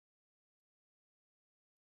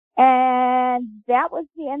 And that was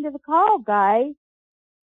the end of the call, guys.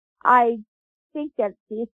 I think that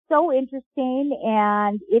it's so interesting,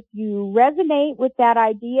 and if you resonate with that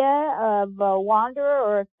idea of a wanderer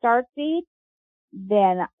or a starseed,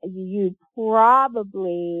 then you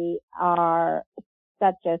probably are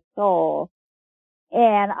such a soul.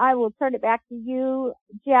 And I will turn it back to you,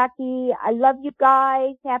 Jackie. I love you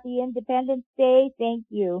guys. Happy Independence Day. Thank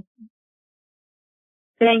you.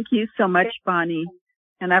 Thank you so much, Bonnie.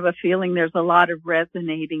 And I have a feeling there's a lot of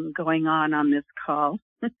resonating going on this call.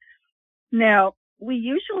 Now, we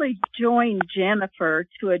usually join Jennifer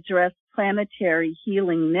to address planetary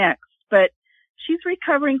healing next, but she's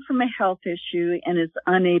recovering from a health issue and is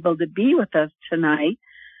unable to be with us tonight.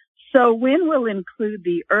 So Wynn will include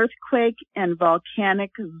the earthquake and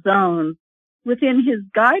volcanic zones within his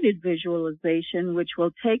guided visualization, which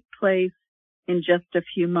will take place in just a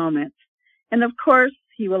few moments. And of course,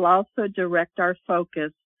 he will also direct our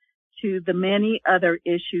focus to the many other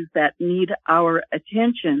issues that need our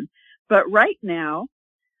attention. But right now,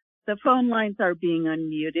 the phone lines are being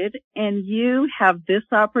unmuted, and you have this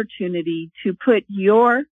opportunity to put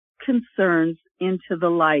your concerns into the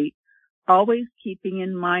light, always keeping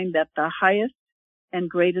in mind that the highest and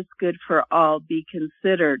greatest good for all be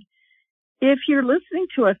considered. If you're listening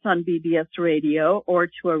to us on BBS Radio or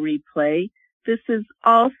to a replay, this is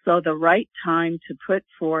also the right time to put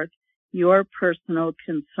forth your personal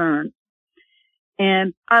concerns.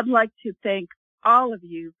 And I'd like to thank all of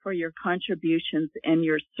you for your contributions and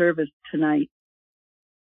your service tonight.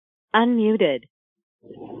 Unmuted.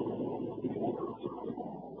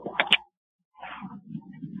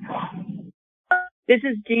 This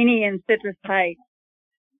is Jeannie in Citrus Heights.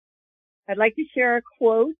 I'd like to share a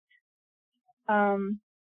quote that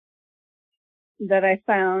I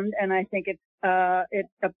found, and I think it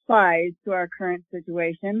applies to our current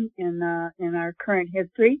situation in our current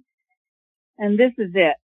history. And this is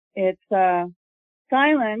it. It's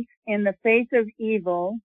silence in the face of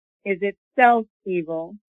evil is itself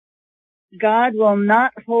evil. God will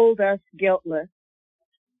not hold us guiltless.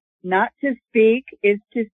 Not to speak is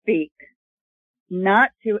to speak.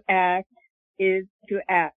 Not to act is to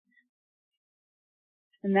act.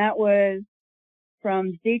 And that was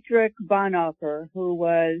from Dietrich Bonhoeffer, who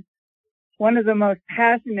was one of the most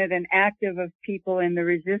passionate and active of people in the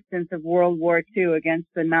resistance of World War II against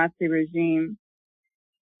the Nazi regime.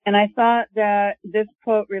 And I thought that this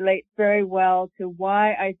quote relates very well to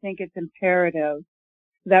why I think it's imperative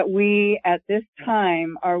that we at this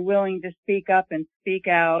time are willing to speak up and speak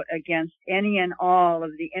out against any and all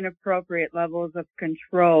of the inappropriate levels of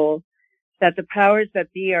control that the powers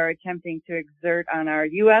that be are attempting to exert on our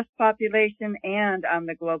U.S. population and on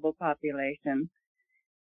the global population.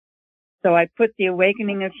 So I put the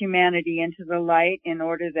awakening of humanity into the light in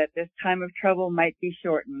order that this time of trouble might be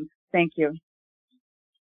shortened. Thank you.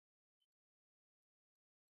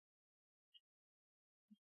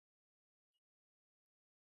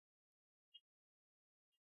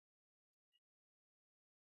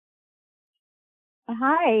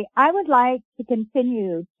 Hi, I would like to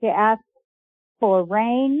continue to ask for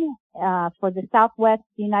rain for the Southwest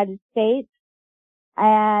United States,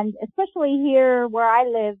 and especially here where I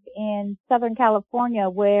live in Southern California,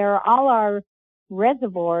 where all our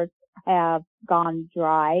reservoirs have gone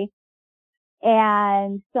dry.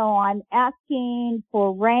 And so I'm asking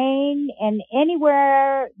for rain, and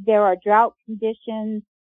anywhere there are drought conditions,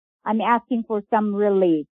 I'm asking for some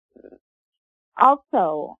relief.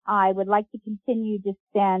 Also, I would like to continue to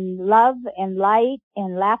send love and light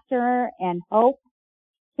and laughter and hope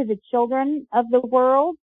to the children of the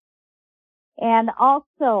world. And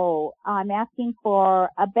also, I'm asking for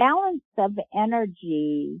a balance of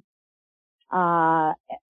energy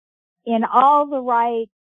in all the right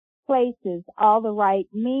places, all the right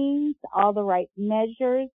means, all the right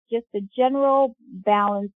measures, just a general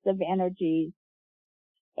balance of energies.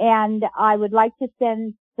 And I would like to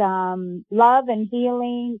send some love and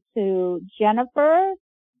healing to Jennifer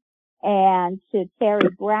and to Terry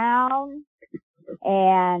Brown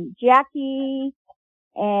and Jackie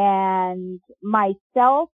and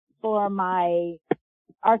myself for my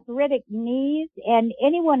arthritic knees and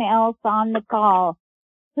anyone else on the call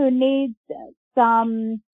who needs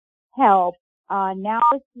some help. Now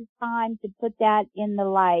is the time to put that in the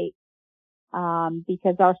light,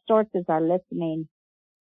 because our sources are listening.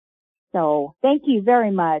 So thank you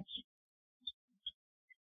very much.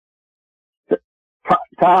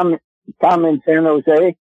 Tom in San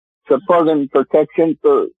Jose, support and protection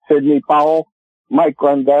for Sidney Powell, Mike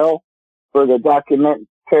Rendell for the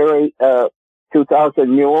documentary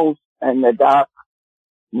 2000 Mules, and the doc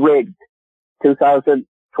Rigged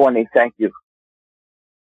 2020. Thank you.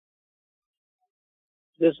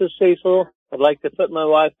 This is Cecil. I'd like to put my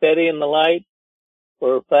wife Betty in the light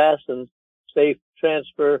for a fast and safe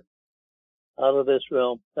transfer out of this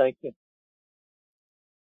realm. Thank you.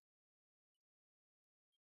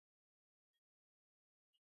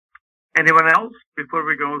 Anyone else before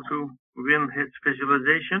we go to Wynn his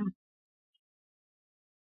visualization?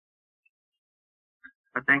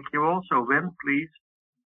 I thank you also. Wynn, please.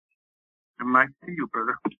 The mic to you,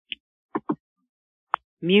 brother.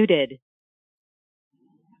 Muted.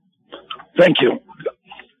 Thank you.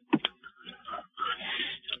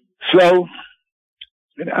 So,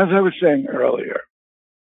 and as I was saying earlier,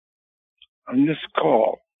 on this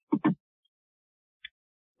call,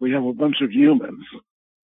 we have a bunch of humans.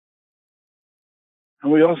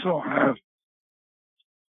 And we also have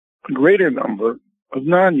a greater number of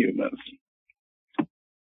non-humans,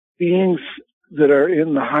 beings that are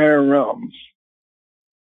in the higher realms.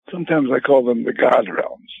 Sometimes I call them the God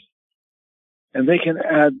realms. And they can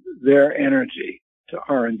add their energy to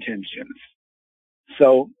our intentions.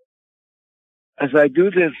 So, as I do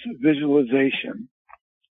this visualization,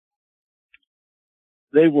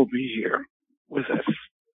 they will be here with us.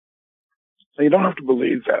 So you don't have to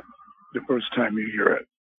believe that the first time you hear it.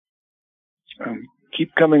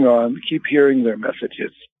 Keep coming on, keep hearing their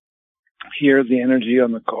messages, hear the energy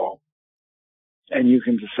on the call, and you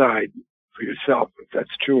can decide for yourself if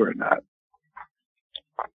that's true or not.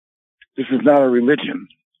 This is not a religion,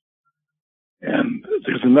 and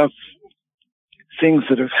there's enough things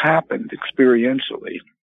that have happened experientially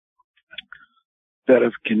that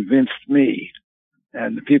have convinced me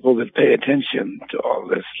and the people that pay attention to all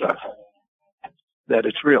this stuff that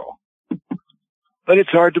it's real. But it's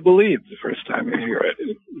hard to believe the first time you hear it.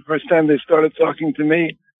 The first time they started talking to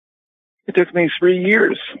me, it took me 3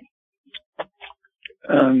 years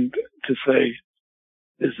to say,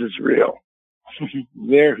 this is real.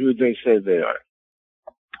 They're who they say they are.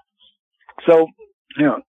 So,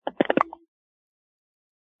 yeah.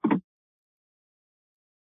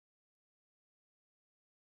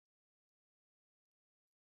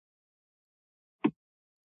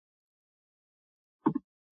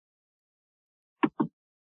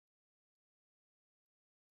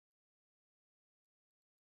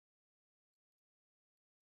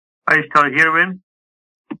 Are you still here, Wynn?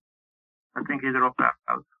 I think he dropped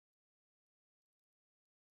out.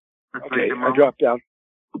 Okay, I dropped out.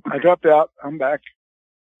 I dropped out. I'm back.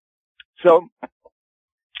 So,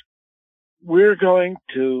 we're going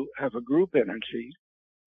to have a group energy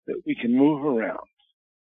that we can move around.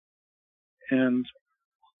 And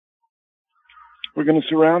we're going to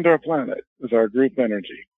surround our planet with our group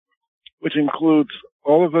energy, which includes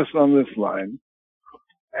all of us on this line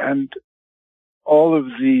and all of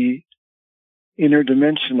the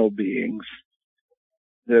interdimensional beings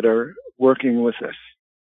that are working with us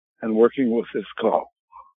and working with this call.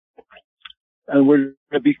 And we're going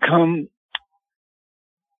to become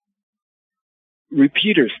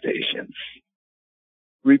repeater stations,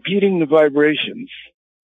 repeating the vibrations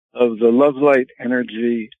of the love light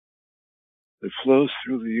energy that flows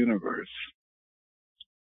through the universe,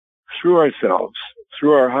 through ourselves,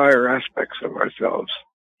 through our higher aspects of ourselves,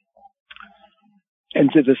 and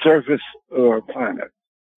to the surface of our planet,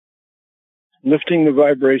 lifting the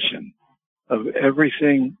vibration of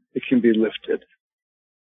everything that can be lifted.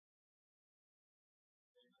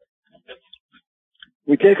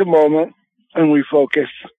 We take a moment and we focus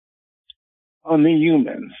on the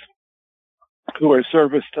humans who are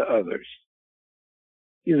service to others,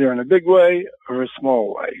 either in a big way or a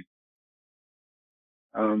small way.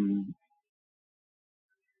 On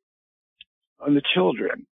the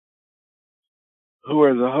children, who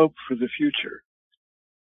are the hope for the future.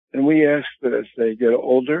 And we ask that as they get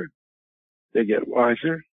older, they get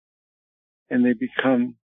wiser, and they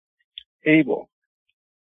become able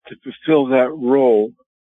to fulfill that role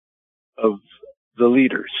of the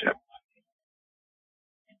leadership.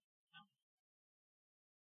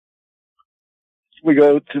 We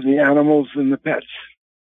go to the animals and the pets,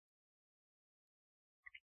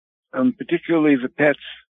 particularly the pets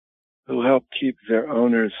who help keep their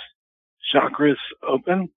owners' chakras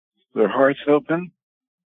open, their hearts open,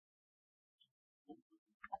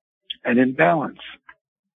 and in balance.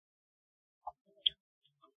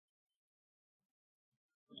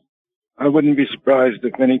 I wouldn't be surprised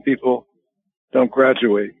if many people don't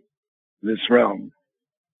graduate this realm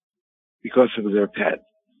because of their pet.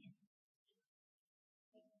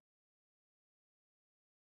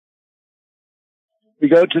 We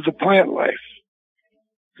go to the plant life,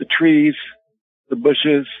 the trees, the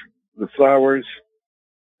bushes, the flowers,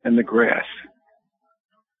 and the grass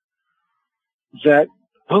that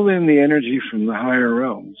pull in the energy from the higher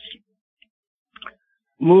realms,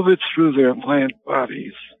 move it through their plant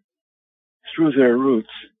bodies, through their roots,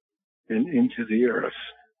 and into the earth.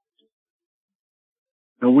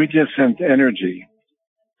 And we just sent energy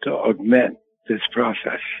to augment this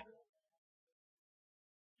process.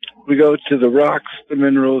 We go to the rocks, the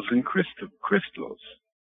minerals, and crystals.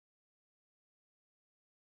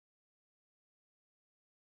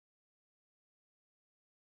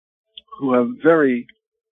 Who have very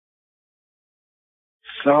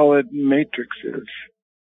solid matrices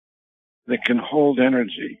that can hold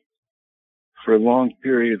energy for long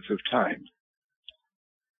periods of time.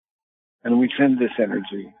 And we send this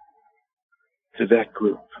energy to that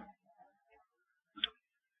group.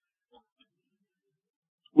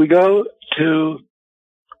 We go to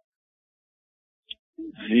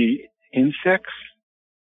the insects,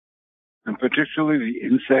 and particularly the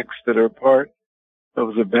insects that are part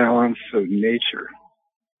of the balance of nature,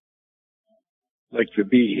 like the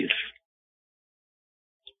bees.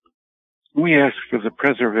 We ask for the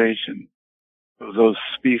preservation of those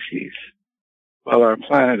species while our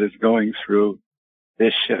planet is going through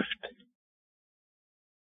this shift.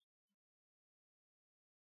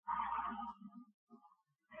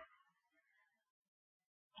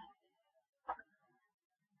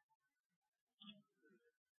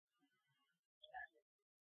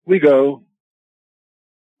 We go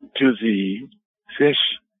to the fish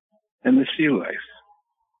and the sea life,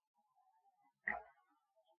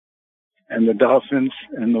 and the dolphins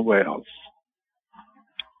and the whales.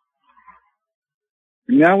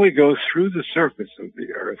 Now we go through the surface of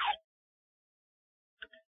the earth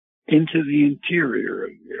into the interior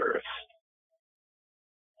of the earth.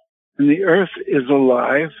 And the earth is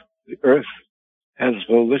alive. The earth has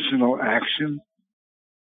volitional action.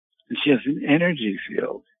 And she has an energy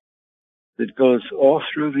field that goes all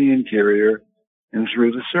through the interior and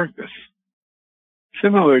through the surface,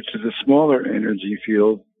 similar to the smaller energy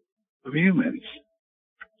field of humans.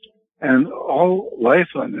 And all life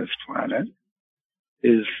on this planet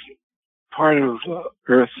is part of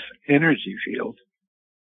Earth's energy field.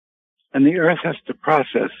 And the Earth has to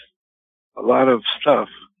process a lot of stuff,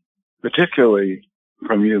 particularly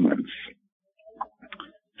from humans.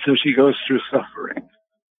 So she goes through suffering.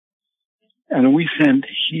 And we send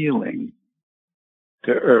healing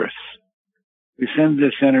to Earth. We send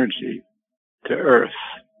this energy to Earth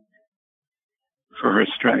for her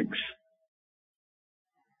strength.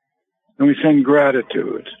 And we send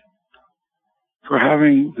gratitude for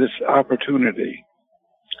having this opportunity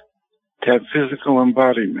to have physical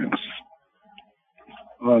embodiments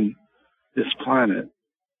on this planet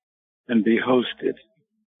and be hosted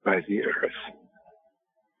by the Earth.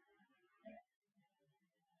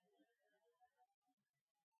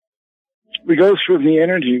 We go through the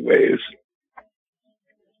energy waves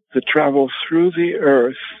that travel through the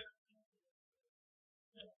Earth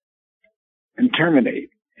and terminate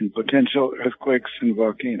in potential earthquakes and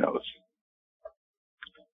volcanoes.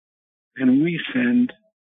 And we send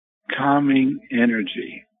calming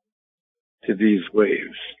energy to these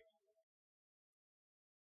waves.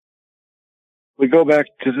 We go back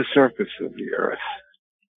to the surface of the Earth.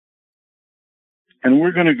 And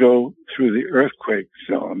we're going to go through the earthquake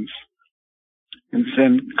zones and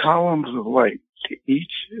send columns of light to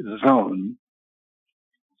each zone,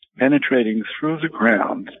 penetrating through the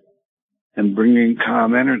ground and bringing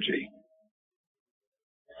calm energy.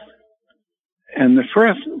 And the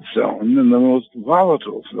first zone, and the most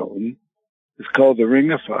volatile zone, is called the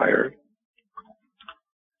Ring of Fire,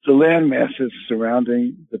 the land masses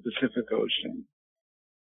surrounding the Pacific Ocean,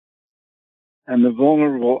 and the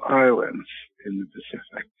vulnerable islands in the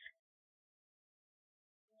Pacific.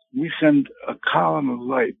 We send a column of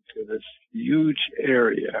light to this huge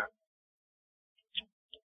area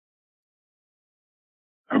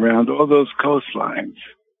around all those coastlines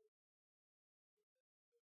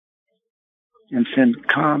and send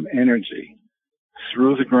calm energy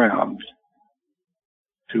through the ground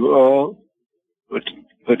to all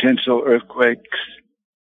potential earthquakes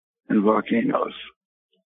and volcanoes.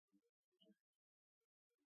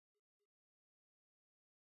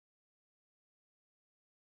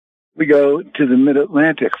 We go to the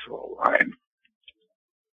Mid-Atlantic fault line,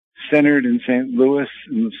 centered in St. Louis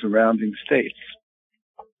and the surrounding states.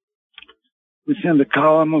 We send a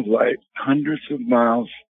column of light hundreds of miles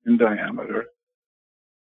in diameter,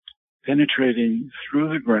 penetrating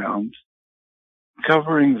through the ground,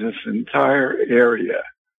 covering this entire area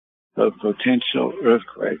of potential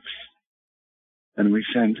earthquakes, and we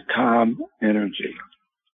send calm energy.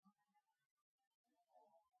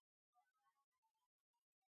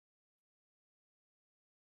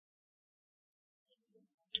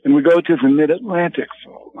 And we go to the Mid-Atlantic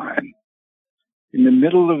fault line. In the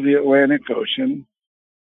middle of the Atlantic Ocean,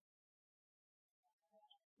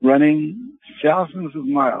 running thousands of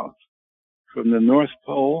miles from the North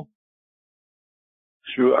Pole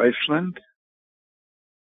through Iceland,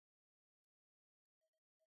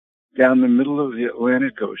 down the middle of the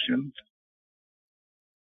Atlantic Ocean,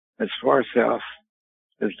 as far south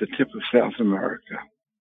as the tip of South America.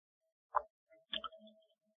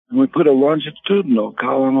 And we put a longitudinal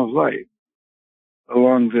column of light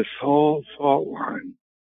along this whole fault line,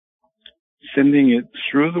 sending it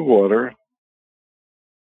through the water,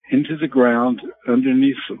 into the ground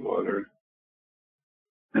underneath the water,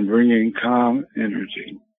 and bringing calm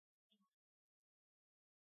energy.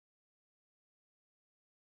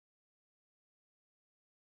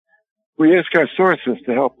 We ask our sources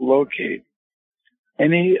to help locate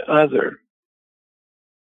any other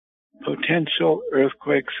potential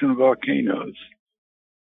earthquakes and volcanoes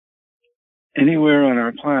anywhere on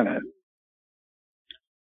our planet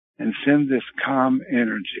and send this calm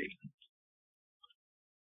energy.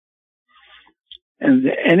 And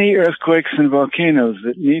any earthquakes and volcanoes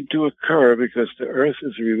that need to occur because the Earth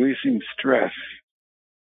is releasing stress,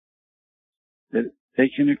 that they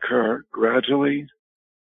can occur gradually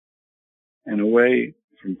and away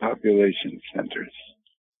from population centers.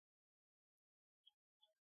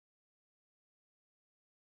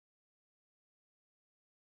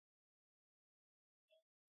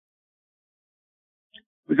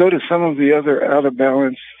 We go to some of the other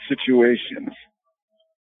out-of-balance situations,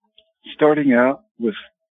 starting out with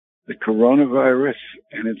the coronavirus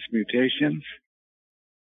and its mutations,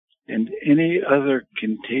 and any other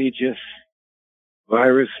contagious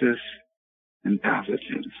viruses and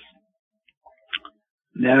pathogens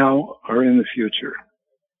now or in the future.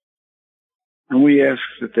 And we ask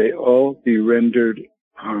that they all be rendered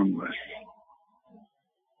harmless.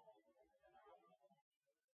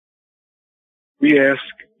 We ask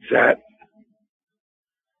that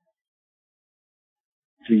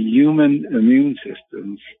the human immune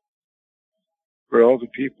systems for all the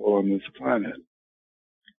people on this planet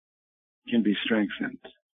can be strengthened.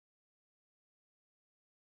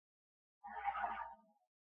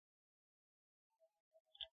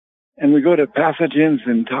 And we go to pathogens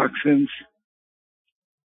and toxins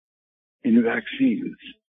in vaccines.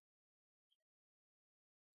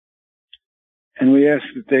 And we ask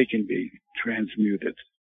that they can be transmuted.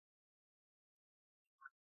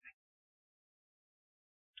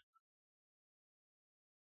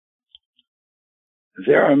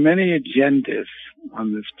 There are many agendas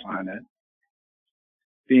on this planet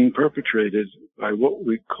being perpetrated by what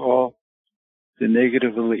we call the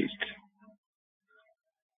negative elite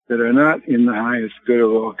that are not in the highest good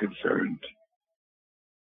of all concerned,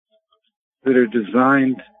 that are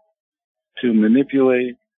designed to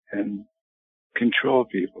manipulate and control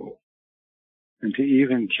people and to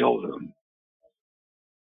even kill them.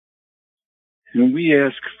 And we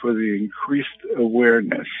ask for the increased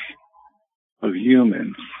awareness of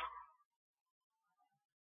humans,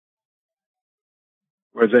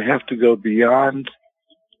 where they have to go beyond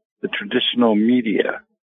the traditional media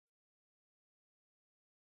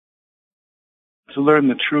to learn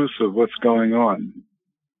the truth of what's going on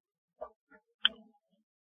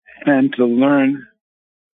and to learn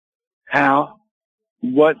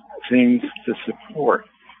what things to support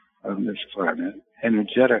on this planet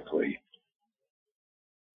energetically.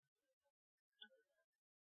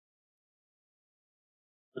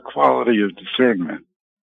 the quality of discernment.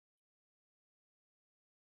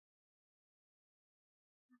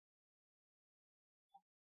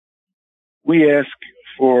 We ask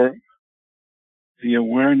for the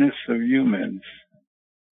awareness of humans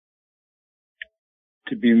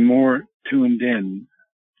to be more tuned in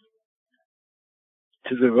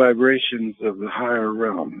to the vibrations of the higher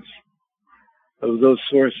realms, of those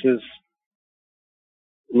sources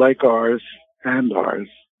like ours and ours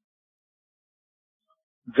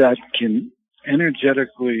that can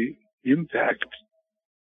energetically impact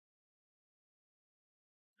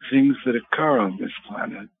things that occur on this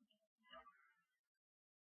planet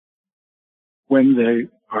when they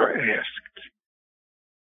are asked.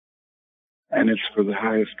 And it's for the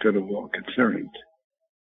highest good of all concerned.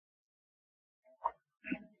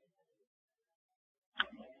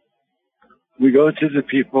 We go to the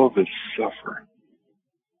people that suffer.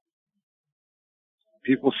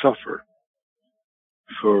 People suffer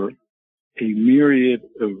for a myriad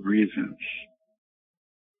of reasons.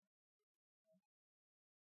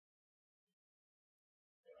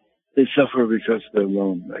 They suffer because they're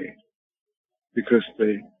lonely, because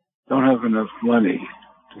they don't have enough money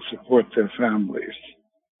to support their families,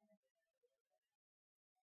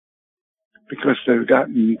 because they've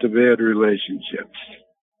gotten into bad relationships,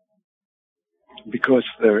 because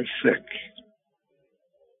they're sick,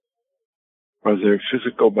 or their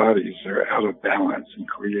physical bodies are out of balance and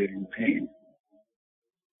creating pain.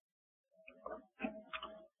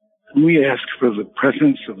 And we ask for the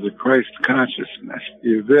presence of the Christ consciousness,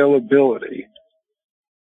 the availability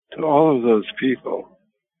to all of those people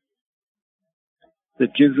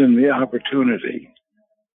that gives them the opportunity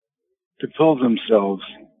to pull themselves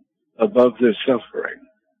above their suffering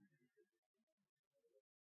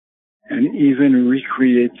and even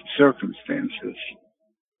recreate the circumstances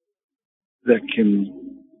that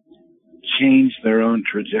can change their own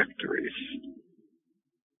trajectories.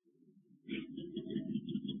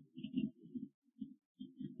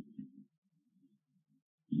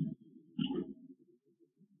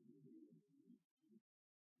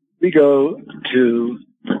 We go to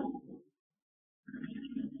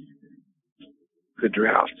the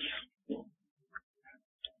droughts.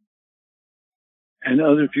 And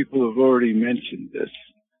other people have already mentioned this.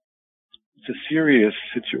 It's a serious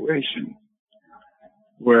situation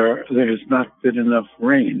where there has not been enough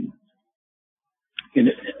rain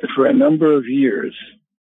for a number of years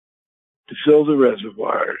to fill the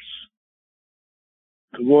reservoirs,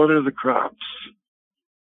 to water the crops,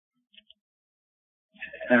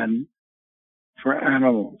 and for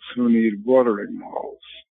animals who need watering holes.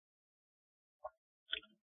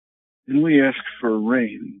 And we ask for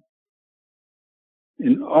rain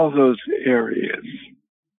in all those areas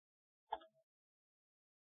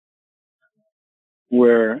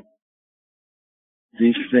where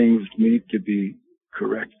these things need to be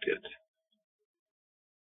corrected.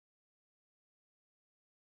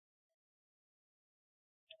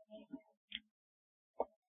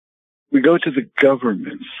 We go to the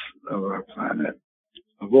governments of our planet,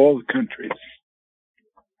 of all the countries,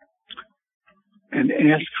 and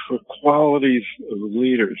ask for qualities of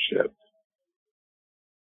leadership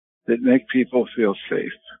that make people feel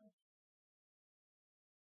safe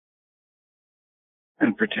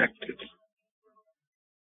and protected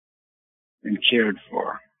and cared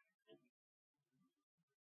for,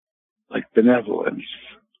 like benevolence,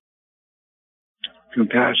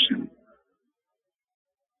 compassion,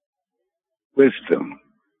 wisdom,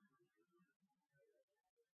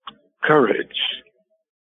 courage,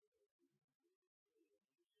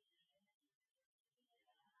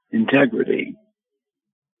 integrity,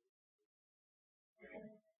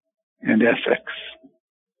 and ethics.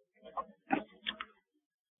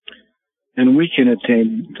 And we can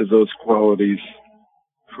attain to those qualities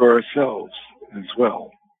for ourselves as well.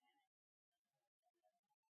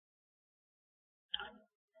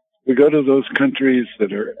 We go to those countries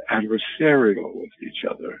that are adversarial with each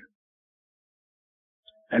other,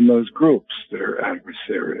 and those groups that are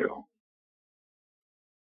adversarial.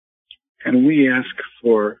 And we ask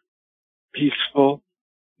for peaceful,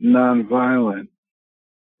 nonviolent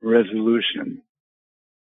resolution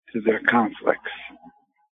to their conflicts.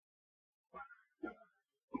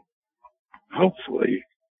 Hopefully,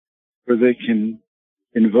 where they can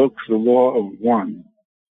invoke the law of one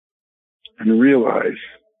and realize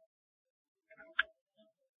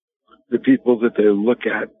the people that they look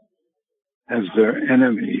at as their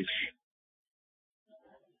enemies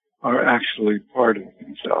are actually part of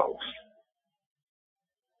themselves.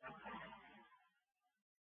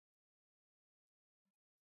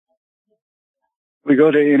 We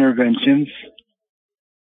go to interventions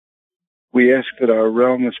We ask that our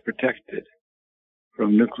realm is protected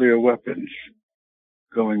from nuclear weapons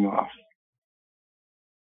going off.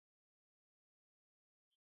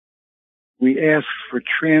 We ask for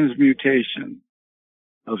transmutation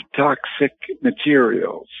of toxic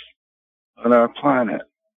materials on our planet,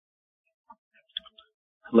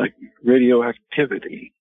 like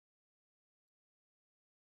radioactivity,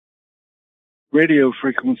 radio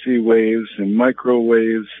frequency waves and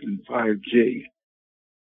microwaves and 5G,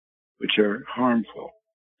 which are harmful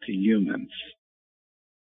to humans.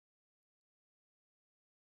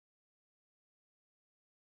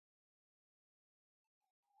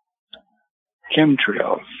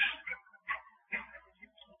 Chemtrails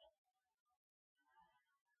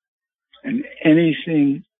and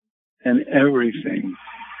anything and everything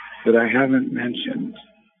that I haven't mentioned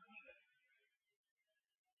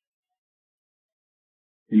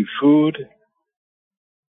in food,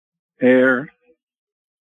 air,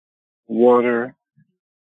 water,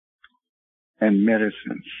 and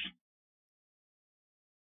medicines.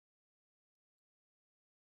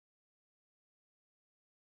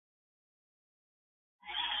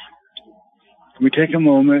 We take a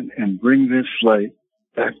moment and bring this light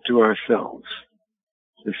back to ourselves,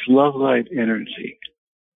 this love light energy,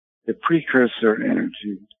 the precursor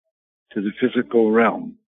energy to the physical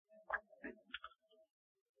realm.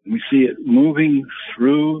 We see it moving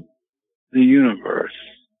through the universe,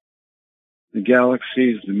 the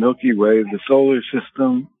galaxies, the Milky Way, the solar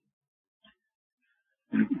system,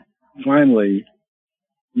 and finally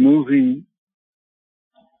moving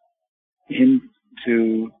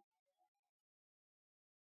into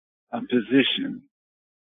a position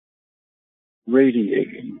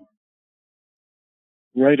radiating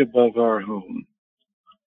right above our home,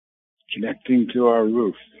 connecting to our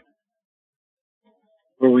roof,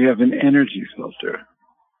 where we have an energy filter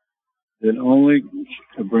that only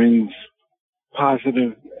brings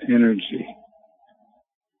positive energy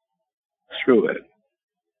through it.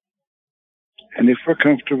 And if we're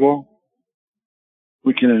comfortable,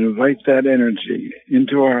 we can invite that energy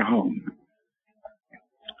into our home,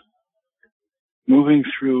 moving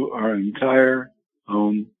through our entire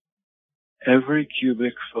home, every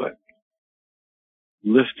cubic foot,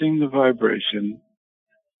 lifting the vibration,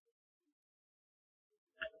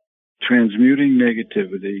 transmuting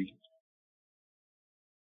negativity,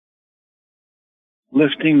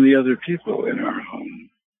 lifting the other people in our home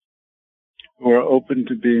who are open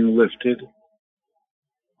to being lifted,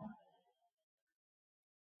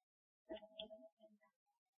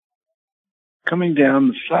 coming down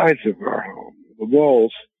the sides of our home, the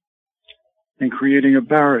walls, and creating a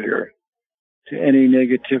barrier to any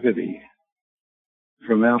negativity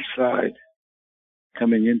from outside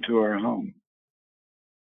coming into our home.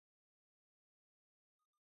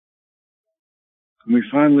 And we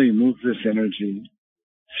finally move this energy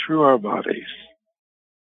through our bodies,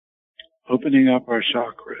 opening up our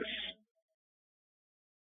chakras,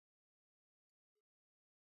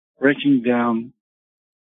 breaking down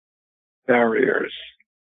barriers,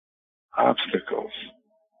 obstacles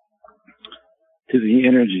to the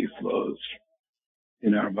energy flows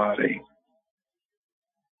in our body.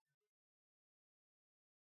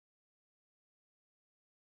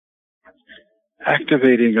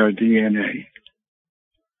 Activating our DNA,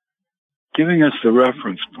 giving us the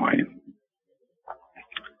reference point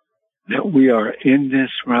that we are in this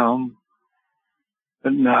realm,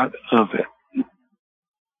 but not of it.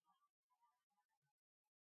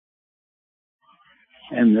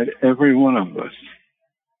 And that every one of us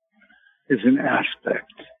is an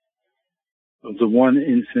aspect of the one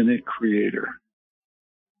infinite creator,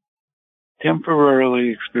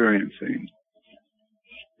 temporarily experiencing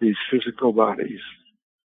these physical bodies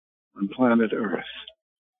on planet Earth.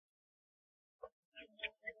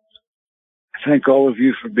 I thank all of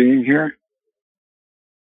you for being here.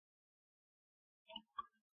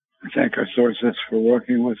 I thank our sources for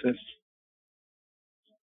working with us.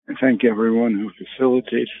 I thank everyone who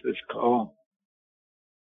facilitates this call.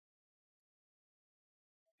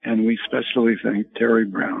 And we especially thank Terry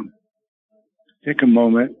Brown. Take a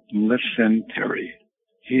moment and let's send Terry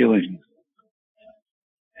healing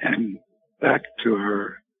and back to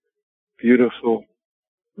her beautiful,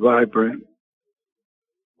 vibrant,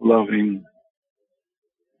 loving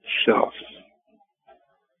self.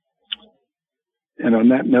 And on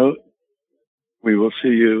that note, we will see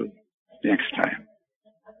you next time.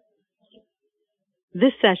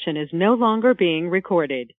 This session is no longer being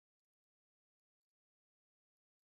recorded.